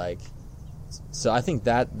married, like. So I think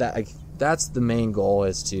that like, that's the main goal,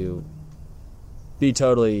 is to be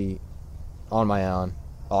totally on my own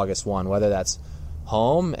August 1, whether that's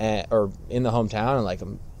home or in the hometown, and like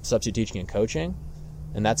I'm substitute teaching and coaching,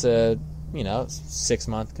 and that's a, you know, 6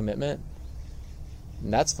 month commitment,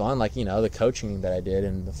 and that's fun. Like, you know, the coaching that I did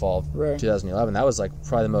in the fall of Right. 2011, that was like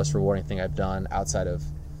probably the most rewarding thing I've done outside of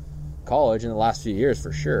college in the last few years,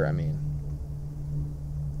 for sure. I mean,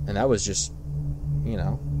 and that was just, you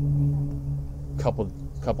know,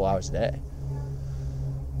 couple hours a day.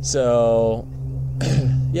 So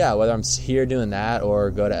yeah, whether I'm here doing that or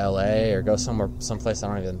go to LA or go someplace I'm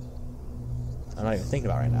not even thinking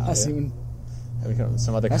about right now. That's Yeah. even.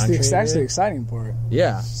 Some other That's country. that's the dude. exciting part.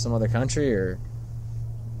 Yeah, some other country or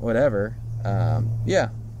whatever. Yeah,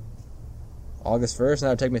 August 1st, and that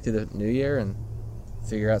would take me through the new year and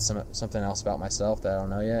figure out something else about myself that I don't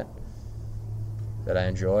know yet, that I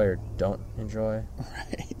enjoy or don't enjoy.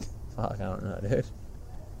 Right. Fuck, I don't know, dude.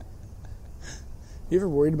 You ever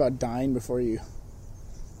worried about dying before you,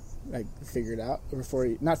 like, figure it out? Or before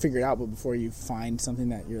you, not figure it out, but before you find something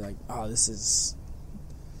that you're like, oh, this is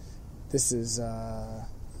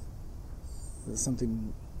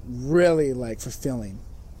something really, like, fulfilling,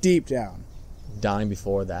 deep down. Dying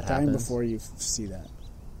before that happens. Dying before you see that.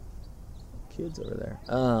 Kids over there.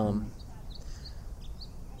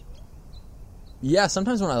 Yeah,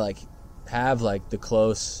 sometimes when I like have like the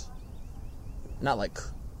close, not like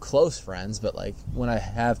close friends, but like when I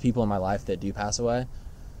have people in my life that do pass away,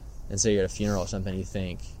 and say you're at a funeral or something, you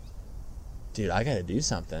think, dude, I gotta do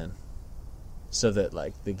something so that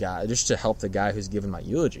like the guy, just to help the guy who's giving my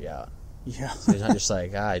eulogy out. Yeah. So he's not just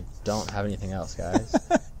like, I don't have anything else, guys.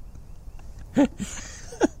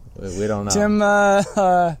 we don't know. Tim,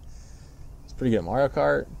 He's pretty good at Mario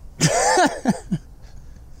Kart.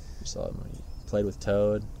 Saw him when he played with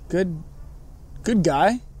Toad. good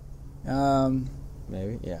guy.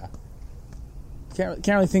 Maybe, yeah. Can't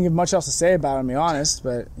really think of much else to say about him, to be honest.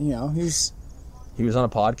 But you know, he's He was on a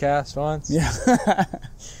podcast once. yeah.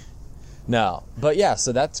 No, but yeah.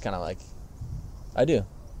 So that's kind of like, I do.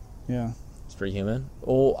 Yeah. It's pretty human.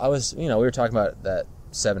 Well, we were talking about that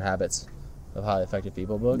 7 Habits of Highly Effective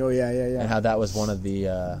People book, Oh yeah. and how that was one of the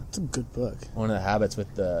It's a good book. habits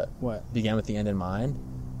with the What? began with the end in mind,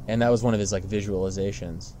 and that was one of his like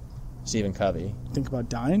visualizations. Stephen Covey. Think about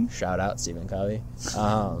dying? Shout out Stephen Covey.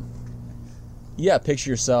 Yeah, picture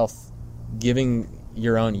yourself giving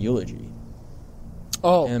your own eulogy.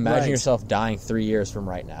 Oh, And imagine right. yourself dying 3 years from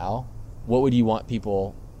right now. What would you want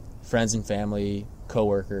people, friends and family,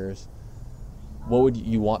 coworkers, what would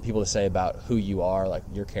you want people to say about who you are, like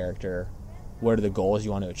your character? What are the goals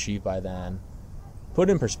you want to achieve by then? Put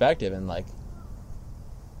it in perspective and like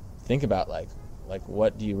think about like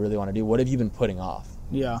what do you really want to do? What have you been putting off?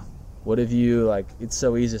 Yeah. What if you, like, it's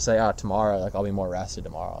so easy to say, tomorrow, like, I'll be more rested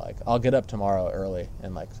tomorrow. Like, I'll get up tomorrow early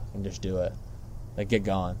and, like, just do it. Like, get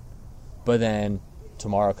going. But then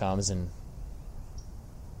tomorrow comes and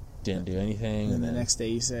didn't do anything. And then the next day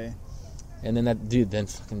you say... And then then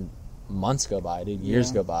fucking months go by, dude.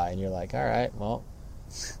 Years go by, and you're like, all right, well...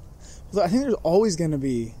 I think there's always going to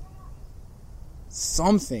be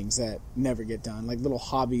some things that never get done, like little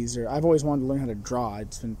hobbies. Or I've always wanted to learn how to draw.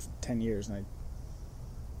 It's been 10 years, and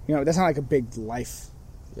that's not like a big life.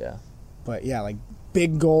 Yeah. But yeah, like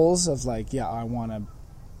big goals of like, I want to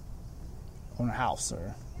own a house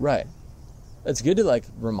or... Right. It's good to like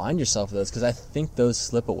remind yourself of those, because I think those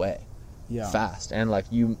slip away fast, and like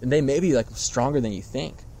they may be like stronger than you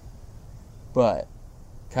think. But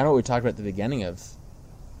kind of what we talked about at the beginning of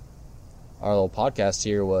our little podcast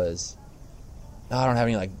here was, I don't have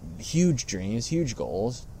any like huge dreams, huge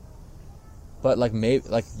goals, but like maybe,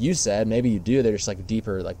 like you said, maybe you do. They're just like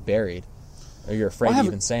deeper, like buried, or you're afraid to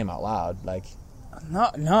even say them out loud. Like, no.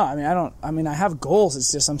 I mean, I don't. I mean, I have goals.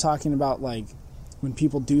 It's just I'm talking about like when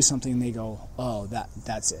people do something and they go, "Oh,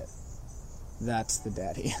 that's it. That's the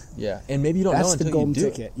daddy." Yeah, and maybe you don't know until the golden you do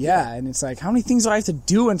ticket. it. Yeah, and it's like, how many things do I have to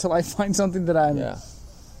do until I find something that I'm... Yeah.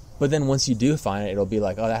 But then once you do find it, it'll be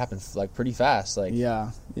like, oh, that happened like pretty fast. Like,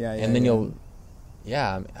 yeah. And then you'll,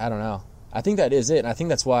 I don't know. I think that is it, and I think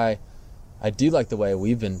that's why I do like the way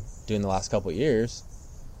we've been doing the last couple of years,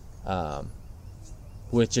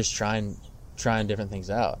 with just trying different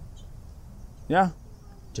things out. Yeah.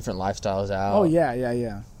 Different lifestyles out. Oh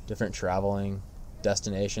yeah. Different traveling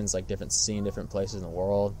destinations, like seeing different places in the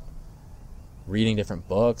world, reading different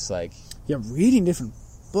books, like... Yeah, reading different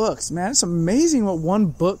books, man. It's amazing what one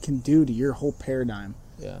book can do to your whole paradigm,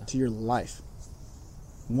 to your life.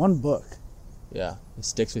 One book. Yeah, it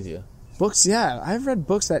sticks with you. Books, yeah. I've read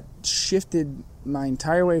books that shifted my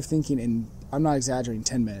entire way of thinking in, I'm not exaggerating,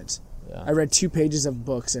 10 minutes. Yeah. I read 2 pages of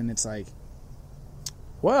books, and it's like,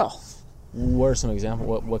 well... What are some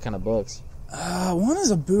examples? What kind of books? One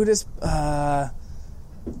is a Buddhist...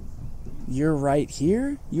 You're right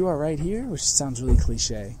here? You are right here? Which sounds really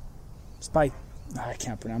cliche. It's by... I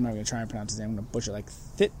can't pronounce... I'm not going to try and pronounce his name. I'm going to butcher it. Like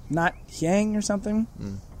Thich Nhat Hanh or something.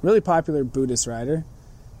 Really popular Buddhist writer.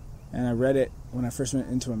 And I read it when I first went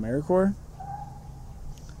into AmeriCorps.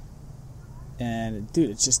 And,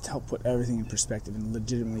 dude, it just helped put everything in perspective in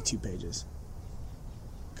legitimately 2 pages.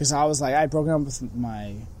 Because I was like... I had broken up with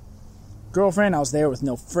my girlfriend. I was there with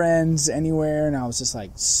no friends anywhere, and I was just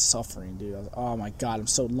like suffering, dude. I was, oh my god, I'm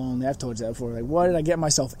so lonely. I've told you that before. Like, what did I get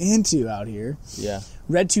myself into out here? Yeah.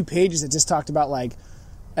 Read 2 pages that just talked about like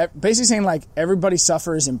basically saying like everybody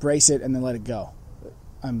suffers, embrace it, and then let it go.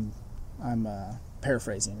 I'm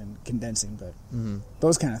paraphrasing and condensing, but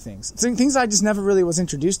those kind of things. Things I just never really was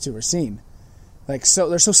introduced to or seen. Like, so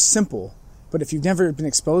they're so simple, but if you've never been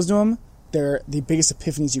exposed to them, they're the biggest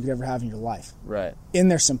epiphanies you could ever have in your life. Right. In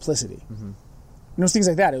their simplicity. And those things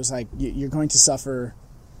like that, it was like, you're going to suffer,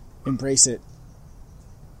 embrace it,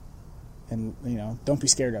 and, don't be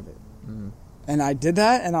scared of it. And I did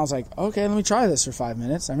that, and I was like, okay, let me try this for 5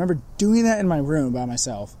 minutes. I remember doing that in my room by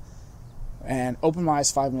myself, and opened my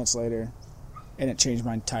eyes 5 minutes later, and it changed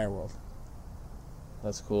my entire world.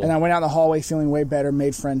 That's cool. And I went out in the hallway feeling way better,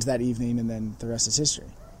 made friends that evening, and then the rest is history.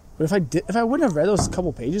 But if I wouldn't have read those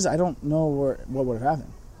couple pages, I don't know what would have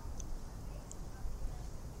happened.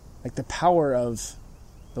 Like the power of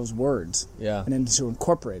those words. Yeah. And then to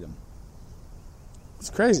incorporate them.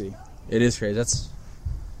 It's crazy. It is crazy.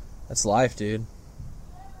 That's life, dude.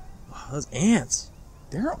 Wow, those ants.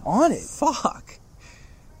 They're on it. Fuck.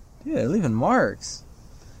 Dude, they're leaving marks.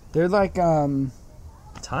 They're like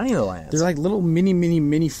tiny little ants. They're like little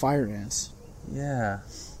mini fire ants. Yeah.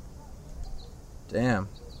 Damn.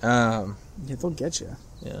 Yeah, they'll get you.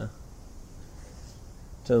 Yeah.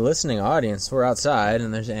 To the listening audience, we're outside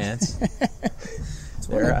and there's ants.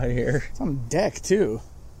 They're out here. It's on deck too.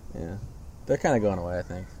 Yeah. They're kind of going away, I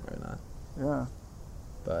think. Or not. Yeah.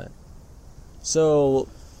 But, so,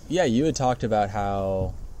 yeah, you had talked about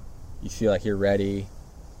how you feel like you're ready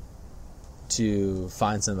to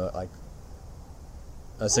find like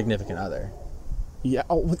a significant other. Yeah.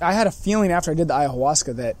 Oh, I had a feeling after I did the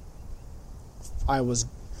ayahuasca that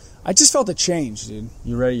I just felt a change, dude.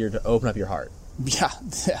 You're ready to open up your heart. Yeah.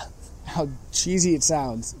 How cheesy it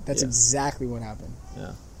sounds. That's exactly what happened.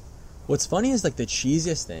 Yeah. What's funny is like the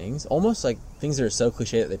cheesiest things, almost like things that are so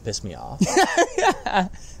cliche that they piss me off. Yeah.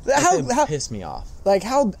 They piss me off. Like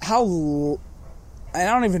how I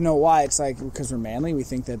don't even know why. It's like because we're manly, we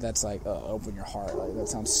think that that's like, oh, open your heart. Like that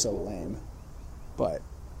sounds so lame. But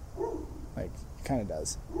like it kind of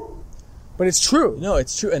does. But it's true. No,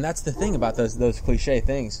 it's true, and that's the thing about those cliche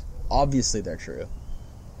things. Obviously, they're true.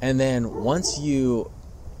 And then once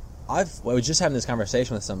I was just having this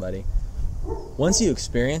conversation with somebody. Once you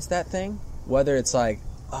experience that thing, whether it's like,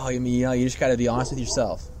 oh, you just got to be honest with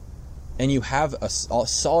yourself, and you have a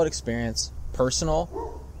solid experience,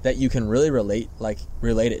 personal, that you can really relate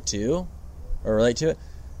it to, or relate to it,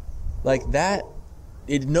 like that,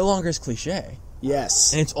 it no longer is cliche.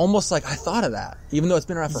 Yes. And it's almost like I thought of that, even though it's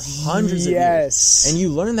been around for hundreds of years. And you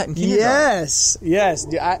learn that in kindergarten. Yes. Yes.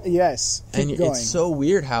 Yes. Keep and going. it's so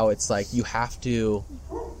weird how it's like you have to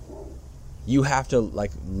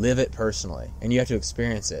like live it personally, and you have to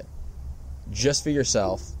experience it just for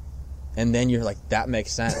yourself, and then you're like, that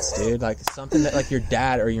makes sense, dude. Like something that like your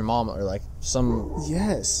dad or your mom or like some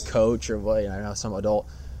coach or what, I don't know, some adult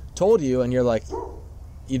told you, and you're like,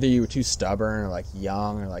 either you were too stubborn or like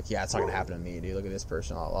young or like, yeah, it's not gonna happen to me, dude. Look at this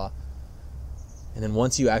person, blah, blah. And then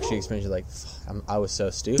once you actually experience, you're like, fuck, I was so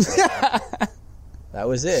stupid. That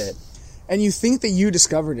was it. And you think that you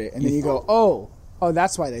discovered it, and then you go, oh,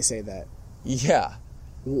 that's why they say that. Yeah.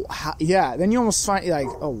 Yeah. Then you almost find like,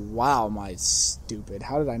 oh wow, am I stupid?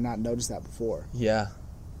 How did I not notice that before? Yeah.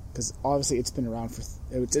 Because obviously it's been around for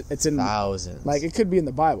it's in thousands. Like it could be in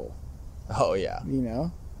the Bible. Oh yeah. You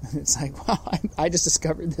know, it's like, wow, I just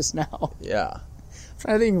discovered this now. Yeah. I'm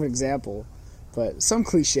trying to think of an example, but some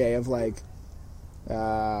cliche of like, two.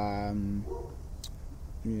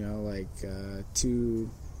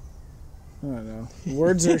 I don't know.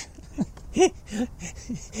 Words are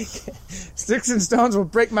sticks and stones will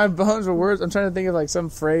break my bones, but words. I'm trying to think of like some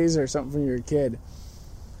phrase or something when you're a kid,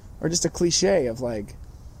 or just a cliche of like,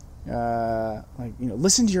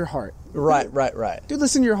 listen to your heart. Right. Dude,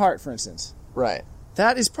 listen to your heart, for instance. Right.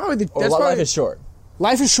 That is probably the. Or life is short.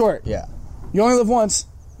 Life is short. Yeah. You only live once.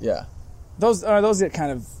 Yeah. Those get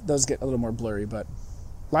a little more blurry, but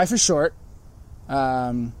life is short.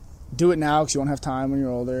 Do it now because you won't have time when you're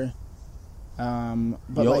older.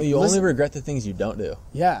 But you only regret the things you don't do.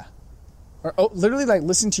 Yeah. Or literally, like,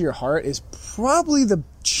 listen to your heart is probably the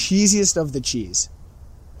cheesiest of the cheese.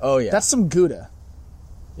 Oh yeah. That's some Gouda.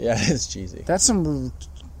 Yeah, it's cheesy. That's some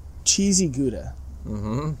cheesy Gouda.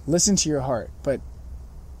 Mm-hmm. Listen to your heart, but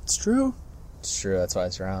it's true. It's true. That's why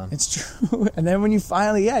it's around. It's true. And then when you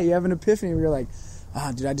finally, you have an epiphany where you're like,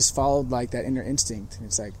 dude, I just followed like that inner instinct, and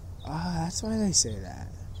it's like, that's why they say that.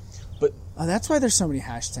 But that's why there's so many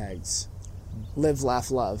hashtags. Live,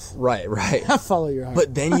 laugh, love. Right. Follow your heart.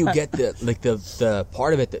 But then you get the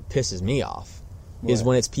part of it that pisses me off is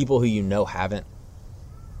when it's people who you know haven't,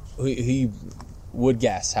 who you would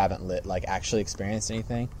guess haven't actually experienced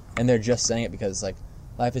anything, and they're just saying it because like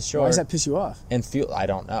life is short. Why does that piss you off? And I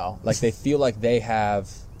don't know. Like they feel like they have.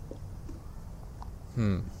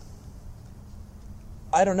 I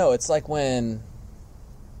don't know. It's like when.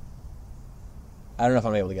 I don't know if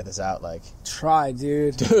I'm able to get this out. Like, try,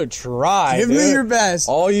 dude. Dude, try. Give me your best.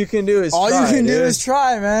 All you can do is try. All you can do is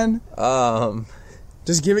try, man.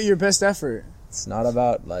 Just give it your best effort. It's not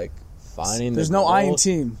about like finding. There's no I in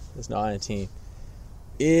team. There's no I in team.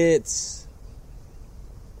 It's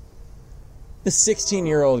the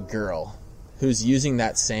 16-year-old girl who's using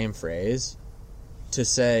that same phrase to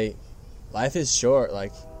say, "Life is short.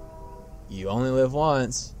 Like, you only live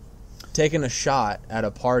once." Taking a shot at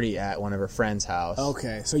a party at one of her friend's house.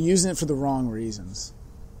 Okay, so using it for the wrong reasons.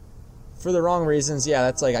 For the wrong reasons, yeah.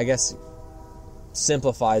 That's like, I guess,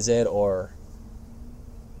 simplifies it, or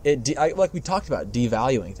like we talked about,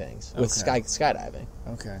 devaluing things with skydiving.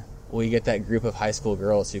 Okay. Well, you get that group of high school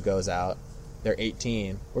girls who goes out. They're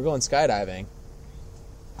 18. We're going skydiving.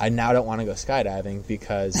 I now don't want to go skydiving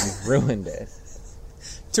because you've ruined it.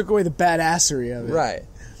 Took away the badassery of it. Right.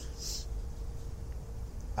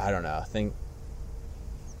 I don't know. I think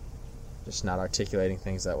just not articulating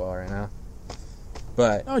things that well right now.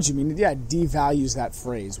 But I know what you mean. Yeah, devalues that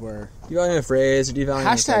phrase where devaluing a phrase or devaluing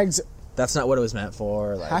hashtags. Like, that's not what it was meant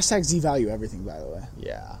for. Like, hashtags devalue everything. By the way.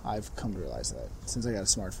 Yeah. I've come to realize that since I got a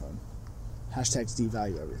smartphone. Hashtags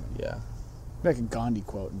devalue everything. Yeah. Make a Gandhi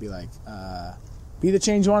quote and be like, "Be the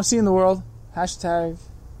change you want to see in the world." Hashtag.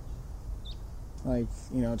 Like,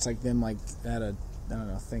 it's like them like at a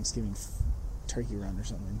Thanksgiving turkey run or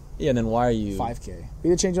something. Yeah, and then why are you 5K? Be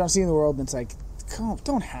the change you want to see in the world. And it's like,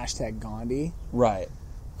 don't hashtag Gandhi. Right.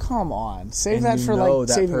 Come on, save that for like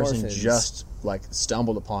that saving person orphans. Just like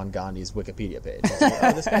stumbled upon Gandhi's Wikipedia page.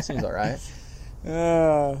 Like, this guy seems all right. I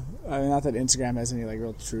mean, not that Instagram has any like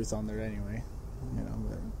real truth on there anyway.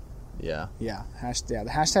 But yeah. The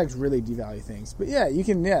hashtags really devalue things. But yeah, you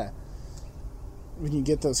can when you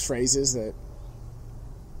get those phrases that.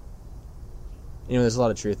 There's a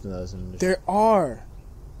lot of truth in those. And there are.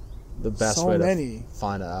 The best so way many. To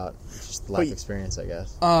find out. Just life experience, I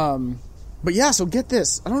guess. But yeah, so get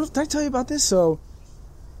this. I don't know, did I tell you about this? So,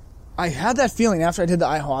 I had that feeling after I did the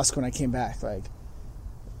ayahuasca when I came back. Like,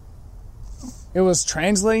 it was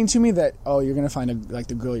translating to me that, you're going to find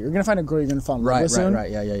the girl. You're going to find a girl you're going to fall in love with soon.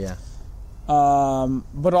 Right. Yeah.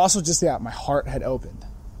 But also just, my heart had opened.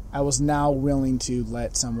 I was now willing to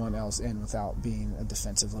let someone else in without being a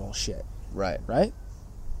defensive little shit. Right. Right?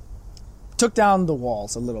 Took down the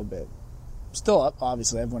walls a little bit. Still up,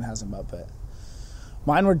 obviously. Everyone has them up, but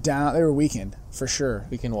mine were down. They were weakened, for sure.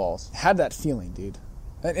 Weekend walls. Had that feeling, dude.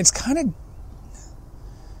 And it's kind of...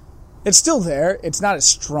 It's still there. It's not as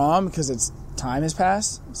strong because time has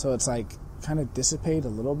passed. So it's like kind of dissipate a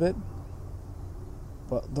little bit.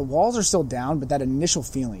 But the walls are still down, but that initial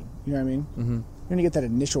feeling, you know what I mean? Mm-hmm. You're going to get that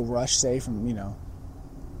initial rush, say, from,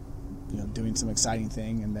 doing some exciting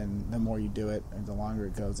thing, and then the more you do it, and the longer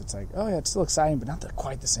it goes, it's like, oh yeah, it's still exciting, but not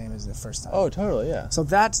quite the same as the first time. Oh, totally, yeah. So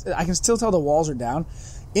I can still tell the walls are down.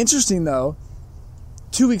 Interesting, though,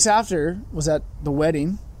 2 weeks after was at the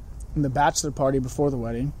wedding, and the bachelor party before the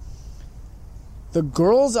wedding. The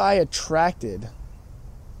girls I attracted,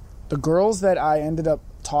 the girls that I ended up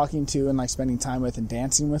talking to and like spending time with and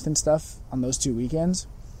dancing with and stuff on those 2 weekends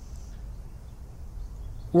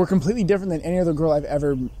were completely different than any other girl I've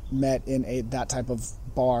ever met in that type of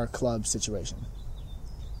bar club situation.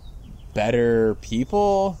 Better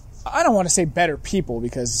people? I don't want to say better people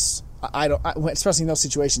because especially in those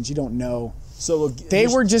situations, you don't know. So they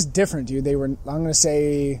were just different, dude. They were, I'm going to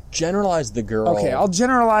say... Generalize the girl. Okay, I'll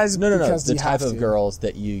generalize because the type of girls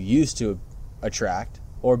that you used to attract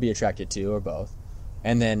or be attracted to or both.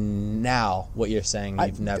 And then now, what you're saying,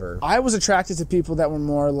 you've never... I was attracted to people that were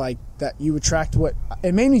more like that. You attract what...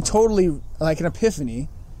 It made me totally like an epiphany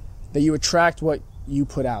that you attract what you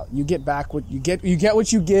put out. You get back what you get. You get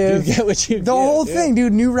what you give. You get what you give. The whole thing,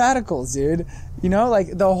 dude. New radicals, dude. Like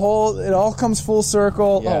it all comes full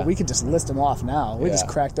circle. Yeah. Oh, we could just list them off now. We just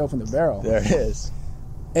cracked open the barrel. There it is.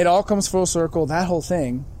 It all comes full circle. That whole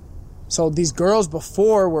thing. So these girls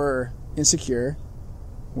before were insecure,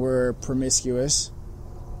 were promiscuous,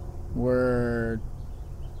 were,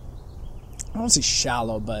 I don't want to say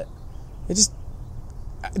shallow, but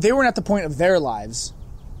they weren't at the point of their lives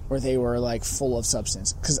where they were like full of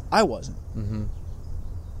substance, because I wasn't. Mm-hmm.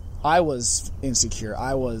 I was insecure.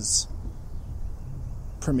 I was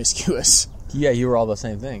promiscuous. Yeah, you were all the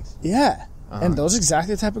same things. Yeah. And those are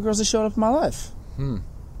exactly the type of girls that showed up in my life. And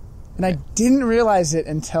I didn't realize it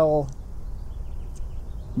until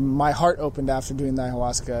my heart opened after doing the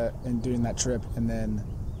ayahuasca and doing that trip, and then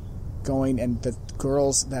going, and the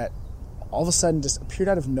girls that all of a sudden just appeared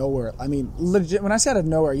out of nowhere. I mean, legit, when I say out of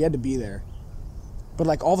nowhere, you had to be there. But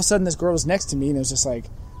like all of a sudden this girl was next to me and it was just like,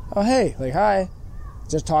 oh hey, like hi.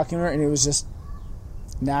 Just talking to her, and it was just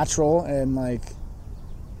natural, and like,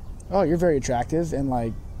 oh, you're very attractive, and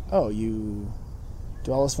like, oh, you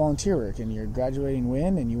do all this volunteer work, and you're graduating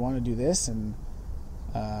when, and you want to do this, and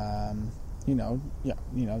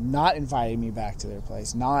not inviting me back to their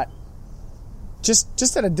place, not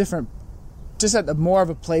just at a different, just at more of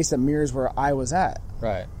a place that mirrors where I was at.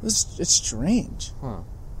 Right. It's strange. Huh.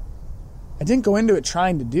 I didn't go into it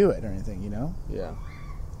trying to do it or anything, Yeah.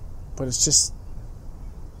 But it's just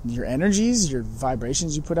your energies, your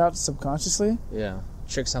vibrations you put out subconsciously. Yeah.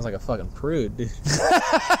 Chick sounds like a fucking prude, dude.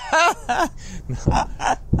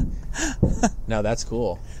 No, that's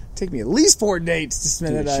cool. Take me at least 4 dates to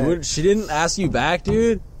spend it. She didn't ask you back,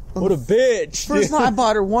 dude? What a bitch. First time I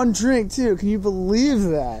bought her one drink, too. Can you believe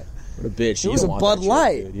that? What a bitch. It was a Bud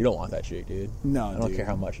Light. Dude. You don't want that chick, dude. No, I don't care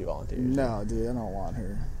how much you volunteer. No, dude, I don't want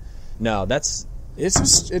her. No, that's...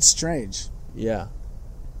 It's strange. Yeah.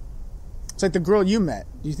 It's like the girl you met.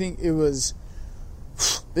 Do you think it was...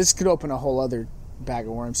 This could open a whole other bag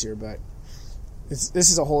of worms here, but... This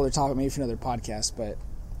is a whole other topic, maybe for another podcast, but...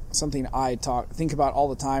 Something I think about all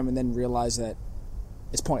the time and then realize that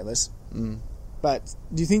it's pointless. Mm. But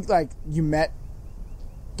do you think, like, you met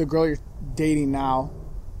the girl you're dating now?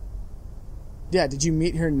 Yeah, did you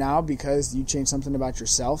meet her now because you changed something about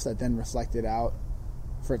yourself that then reflected out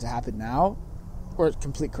for it to happen now? Or a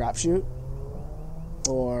complete crapshoot?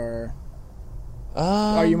 Or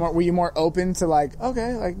were you more open to, like,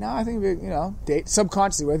 okay, like, now I think we, date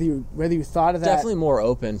subconsciously, whether you thought of that? Definitely more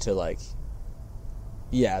open to, like,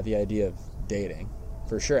 yeah, the idea of dating,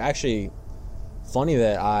 for sure. Actually, funny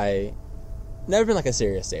that I never been like a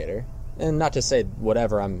serious dater, and not to say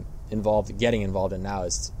whatever I'm getting involved in now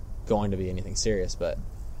is going to be anything serious, but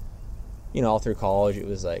all through college it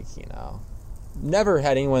was like never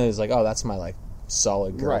had anyone that was like, oh, that's my like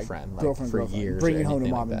solid girlfriend, right. Like for years, bringing home to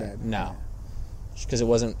mom like and dad. No, because it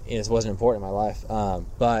wasn't important in my life.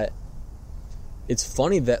 But it's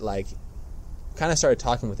funny that like kind of started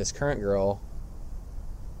talking with this current girl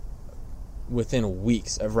within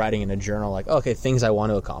weeks of writing in a journal, like, okay, things I want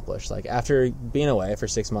to accomplish. Like, after being away for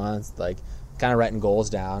 6 months, like, kind of writing goals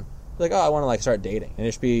down. Like, oh, I want to, like, start dating. And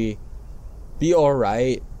just be all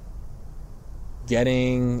right.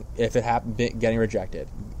 getting rejected,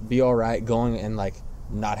 be all right, going and like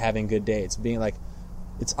not having good dates, being like,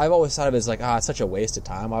 I've always thought of it as like, it's such a waste of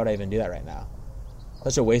time. Why would I even do that right now?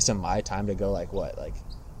 Such a waste of my time to go like what, like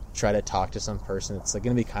try to talk to some person. It's like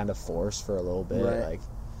going to be kind of forced for a little bit. Right. Like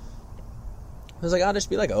I was like, I'll just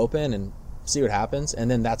be like open and see what happens. And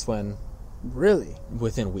then that's when, Really?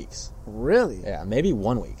 within weeks, Really? yeah, maybe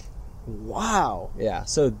 1 week. Wow. Yeah,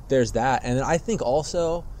 so there's that. And then I think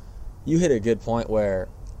also you hit a good point where,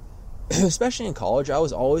 especially in college, I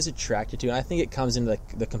was always attracted to, and I think it comes into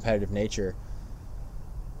the competitive nature,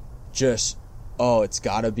 just, it's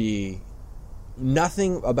got to be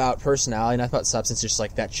nothing about personality, nothing about substance, just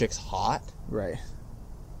like that chick's hot. Right.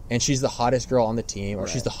 And she's the hottest girl on the team, or Right.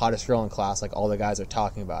 she's the hottest girl in class, like all the guys are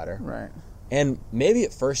talking about her. Right. And maybe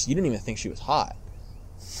at first you didn't even think she was hot.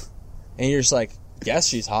 And you're just like, guess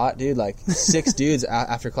she's hot, dude. Like 6 dudes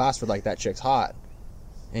after class were like, that chick's hot.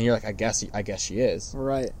 And you're like, I guess she is.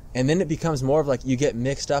 Right. And then it becomes more of like, you get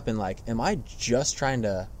mixed up in like, am I just trying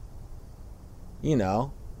to,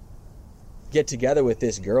 get together with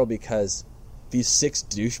this girl because these 6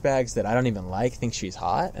 douchebags that I don't even like think she's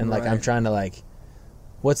hot? And like, Right. I'm trying to like,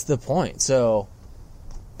 what's the point? So,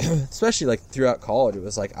 especially like throughout college, it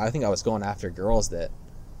was like, I think I was going after girls that,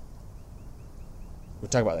 we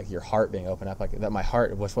talk about like your heart being open up, like that my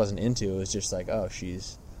heart wasn't into. It was just like,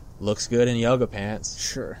 she's looks good in yoga pants,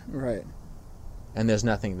 Sure. Right. and there's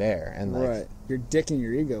nothing there. And like, Right. Your dick and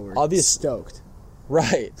your ego were stoked.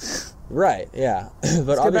 right, yeah.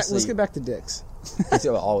 But obviously, Let's get back to dicks.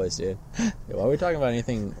 always, dude. Why are we talking about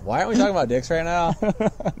anything? Why aren't we talking about dicks right now?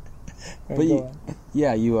 But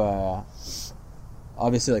you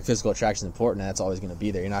obviously, like physical attraction is important, and that's always going to be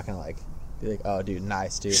there. You're not going to like be like, oh, dude,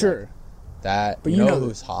 nice, dude. Sure. Like, that, But you you know know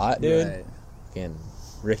who's hot, dude? Right. Fucking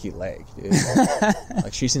Ricky Lake, dude.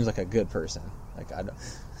 Like, she seems like a good person. Like, I don't.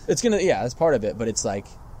 It's gonna, that's part of it, but it's like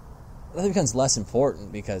that becomes less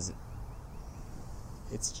important because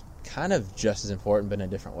it's kind of just as important, but in a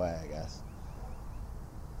different way, I guess.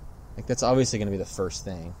 Like, that's obviously going to be the first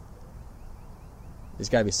thing. There's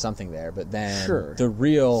got to be something there, but then Sure. the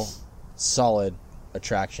real solid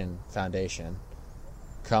attraction foundation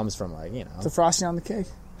comes from like, The frosting on the cake.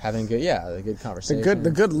 having a good conversation.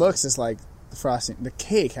 The good looks is like the frosting. The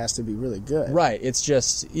cake has to be really good. Right, it's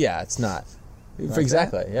just, it's not. Like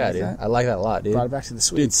Exactly, that? yeah, Like dude. that? I like that a lot, dude. Brought it back to the Dude,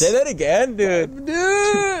 sweets. say that again, dude.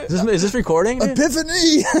 Dude! Is this recording, dude? Epiphany!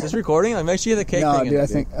 Is this recording? Like, make sure you have the cake No, thing in dude, it, I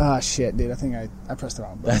think... Oh, shit, dude. I think I pressed the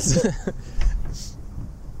wrong button. That's...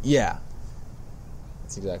 yeah.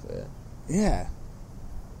 That's exactly it. Yeah.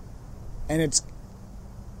 And it's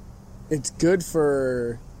good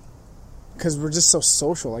for... Because we're just so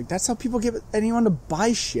social. Like, that's how people get anyone to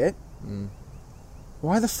buy shit. Mm.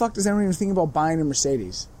 Why the fuck does anyone even think about buying a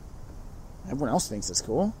Mercedes? Everyone else thinks it's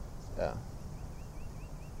cool. Yeah.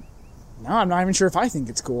 No, I'm not even sure if I think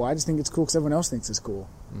it's cool. I just think it's cool because everyone else thinks it's cool.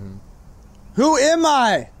 Mm. Who am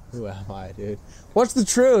I? Who am I, dude? What's the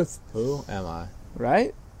truth? Who am I?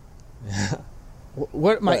 Right?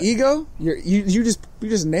 What? My What? ego? You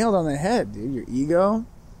just nailed on the head, dude. Your ego,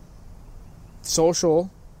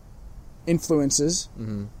 social influences,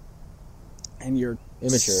 Mm-hmm. and your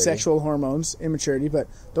Immaturity. sexual hormones, immaturity. But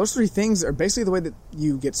those 3 things are basically the way that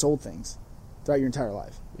you get sold things throughout your entire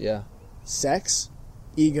life. Yeah. Sex,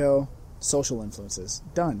 ego, social influences.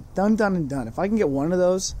 Done. Done, done, and done. If I can get one of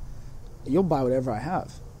those, you'll buy whatever I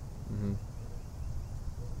have. Mm-hmm.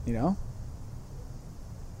 You know?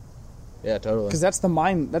 Yeah, totally. Because that's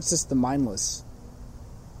just the mindless.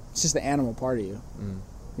 It's just the animal part of you. Mm.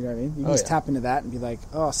 You know what I mean? You can Oh, just yeah. tap into that and be like,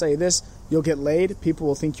 oh, I'll say this, you'll get laid, people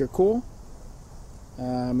will think you're cool,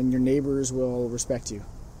 and your neighbors will respect you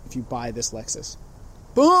if you buy this Lexus.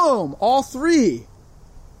 Boom! All 3!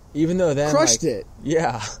 Even though then, Crushed like, it.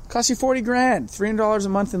 Yeah. Cost you $40,000, $300 a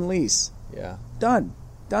month in lease. Yeah. Done.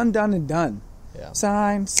 Done, done, and done. Yeah.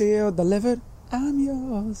 Signed, sealed, delivered, I'm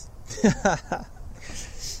yours.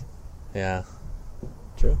 Yeah.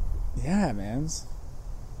 True. Yeah, man.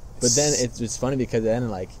 But then it's funny because then,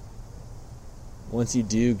 like, once you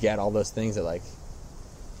do get all those things that, like,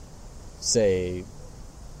 say,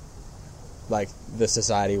 like, the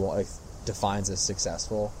society like defines as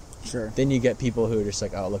successful, Sure. then you get people who are just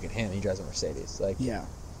like, oh, look at him, he drives a Mercedes. Like, Yeah.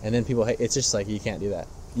 and then people, it's just like, you can't do that.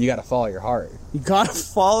 You got to follow your heart. You gotta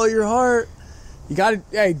follow your heart. You gotta,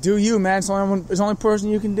 hey, do you, man. It's the only person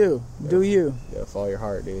you can do. Do you. You got to follow your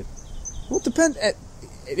heart, dude. Well, it depends.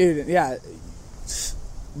 Yeah.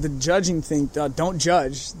 The judging thing, don't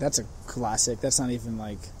judge. That's a classic. That's not even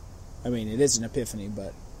like, I mean, it is an epiphany,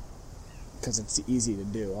 but because it's easy to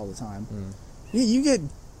do all the time. Mm. Yeah,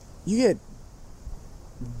 you get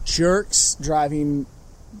jerks driving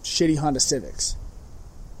shitty Honda Civics.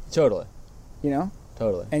 Totally. You know?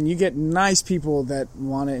 Totally. And you get nice people that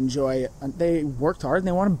want to enjoy. They worked hard and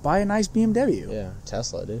they want to buy a nice BMW. Yeah,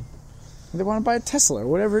 Tesla, dude. They want to buy a Tesla or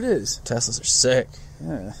whatever it is. Teslas are sick.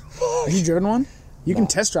 Yeah. Have you driven one? You can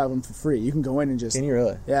test drive them for free. You can go in and just... Can you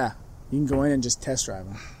really? Yeah. You can go in and just test drive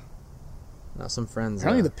them. Now, some friends...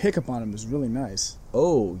 Apparently the pickup on them is really nice.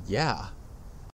 Oh, yeah.